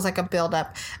kind of feels like a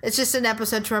build-up. It's just an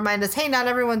episode to remind us, hey, not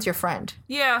everyone's your friend.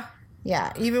 Yeah.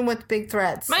 Yeah, even with big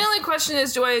threats. My only question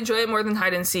is, do I enjoy it more than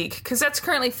Hide and Seek? Because that's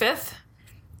currently 5th.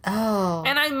 Oh.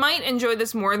 And I might enjoy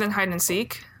this more than Hide and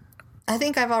Seek. I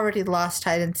think I've already lost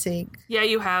Hide and Seek. Yeah,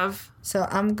 you have. So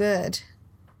I'm good.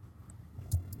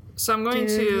 So I'm going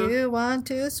Do to... you want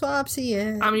to swap? See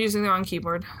it. I'm using the wrong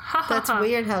keyboard. That's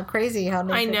weird how crazy how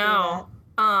I know.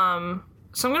 So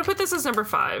I'm going to put this as number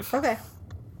 5. Okay.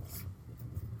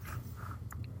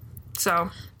 So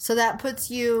that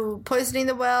puts you Poisoning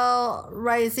the Well,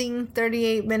 Rising,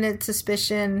 38 Minute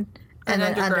Suspicion, and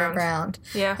then Underground.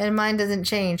 Yeah. And mine doesn't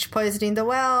change. Poisoning the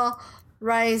Well,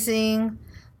 Rising,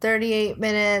 38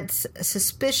 Minutes,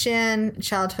 Suspicion,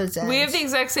 Childhood's End. We have the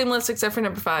exact same list except for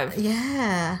number 5.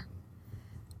 Yeah.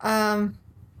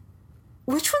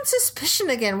 Which one's Suspicion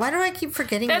again? Why do I keep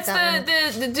forgetting That's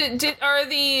that are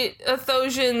the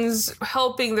Athosians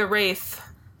helping the Wraith?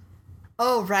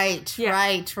 Oh, right.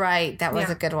 That was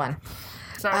a good one.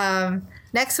 Sorry.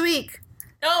 Next week.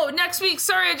 Oh, next week.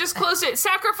 Sorry, I just closed it.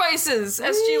 Sacrifices,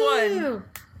 SG1. Woo!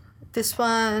 This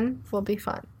one will be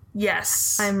fun.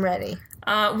 Yes. I'm ready.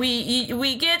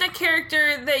 We get a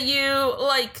character that you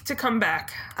like to come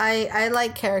back. I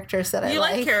like characters that I like. You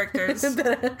like characters. We're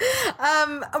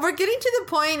getting to the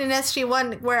point in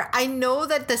SG1 where I know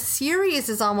that the series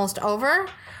is almost over.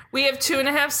 We have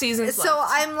 2.5 seasons left. So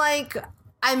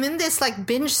I'm in this like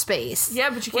binge space.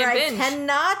 Yeah, but you can't binge. I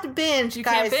cannot binge. You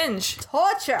guys. can't binge.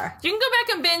 Torture. You can go back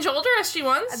and binge older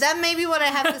SG1s. That may be what I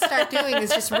have to start doing is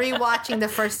just rewatching the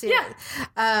first series. Yeah.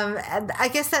 And I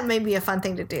guess that may be a fun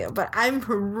thing to do, but I'm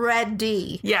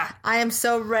ready. Yeah. I am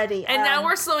so ready. And now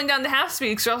we're slowing down to half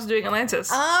speed because we're also doing Atlantis.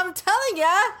 I'm telling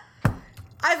ya.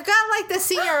 I've got like the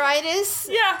senioritis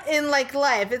in like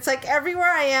life. It's like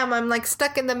everywhere I am, I'm like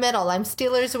stuck in the middle. I'm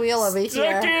Steelers wheel over here.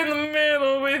 Stuck in the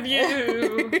middle with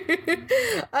you.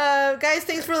 Guys,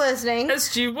 thanks for listening.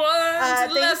 SG1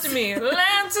 to the left of me.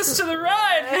 Lances to the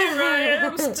right. Here I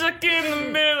am, stuck in the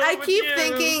middle. I keep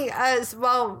thinking,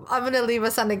 well, I'm going to leave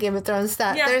us on the Game of Thrones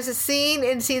stuff. Yeah. There's a scene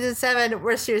in season 7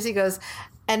 where Cersei goes,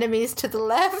 enemies to the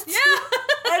left. Yeah.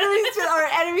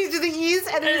 enemies to the east,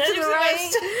 enemies to the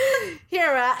right. Here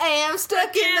I am,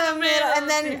 stuck in the middle. And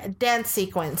then dance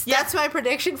sequence. Yeah. That's my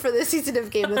prediction for this season of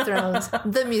Game of Thrones,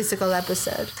 the musical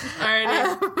episode. All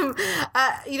right.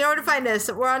 You know where to find us.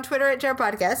 We're on Twitter at Terra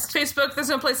Podcast. Facebook, There's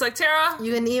No Place Like Terra.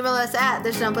 You can email us at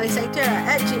There's No Place Like Terra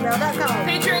at gmail.com.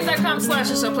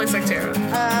 Patreon.com/There's No Place Like Terra.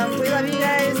 We love you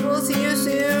guys. We'll see you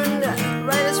soon.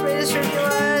 Write us, rate us, review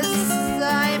us.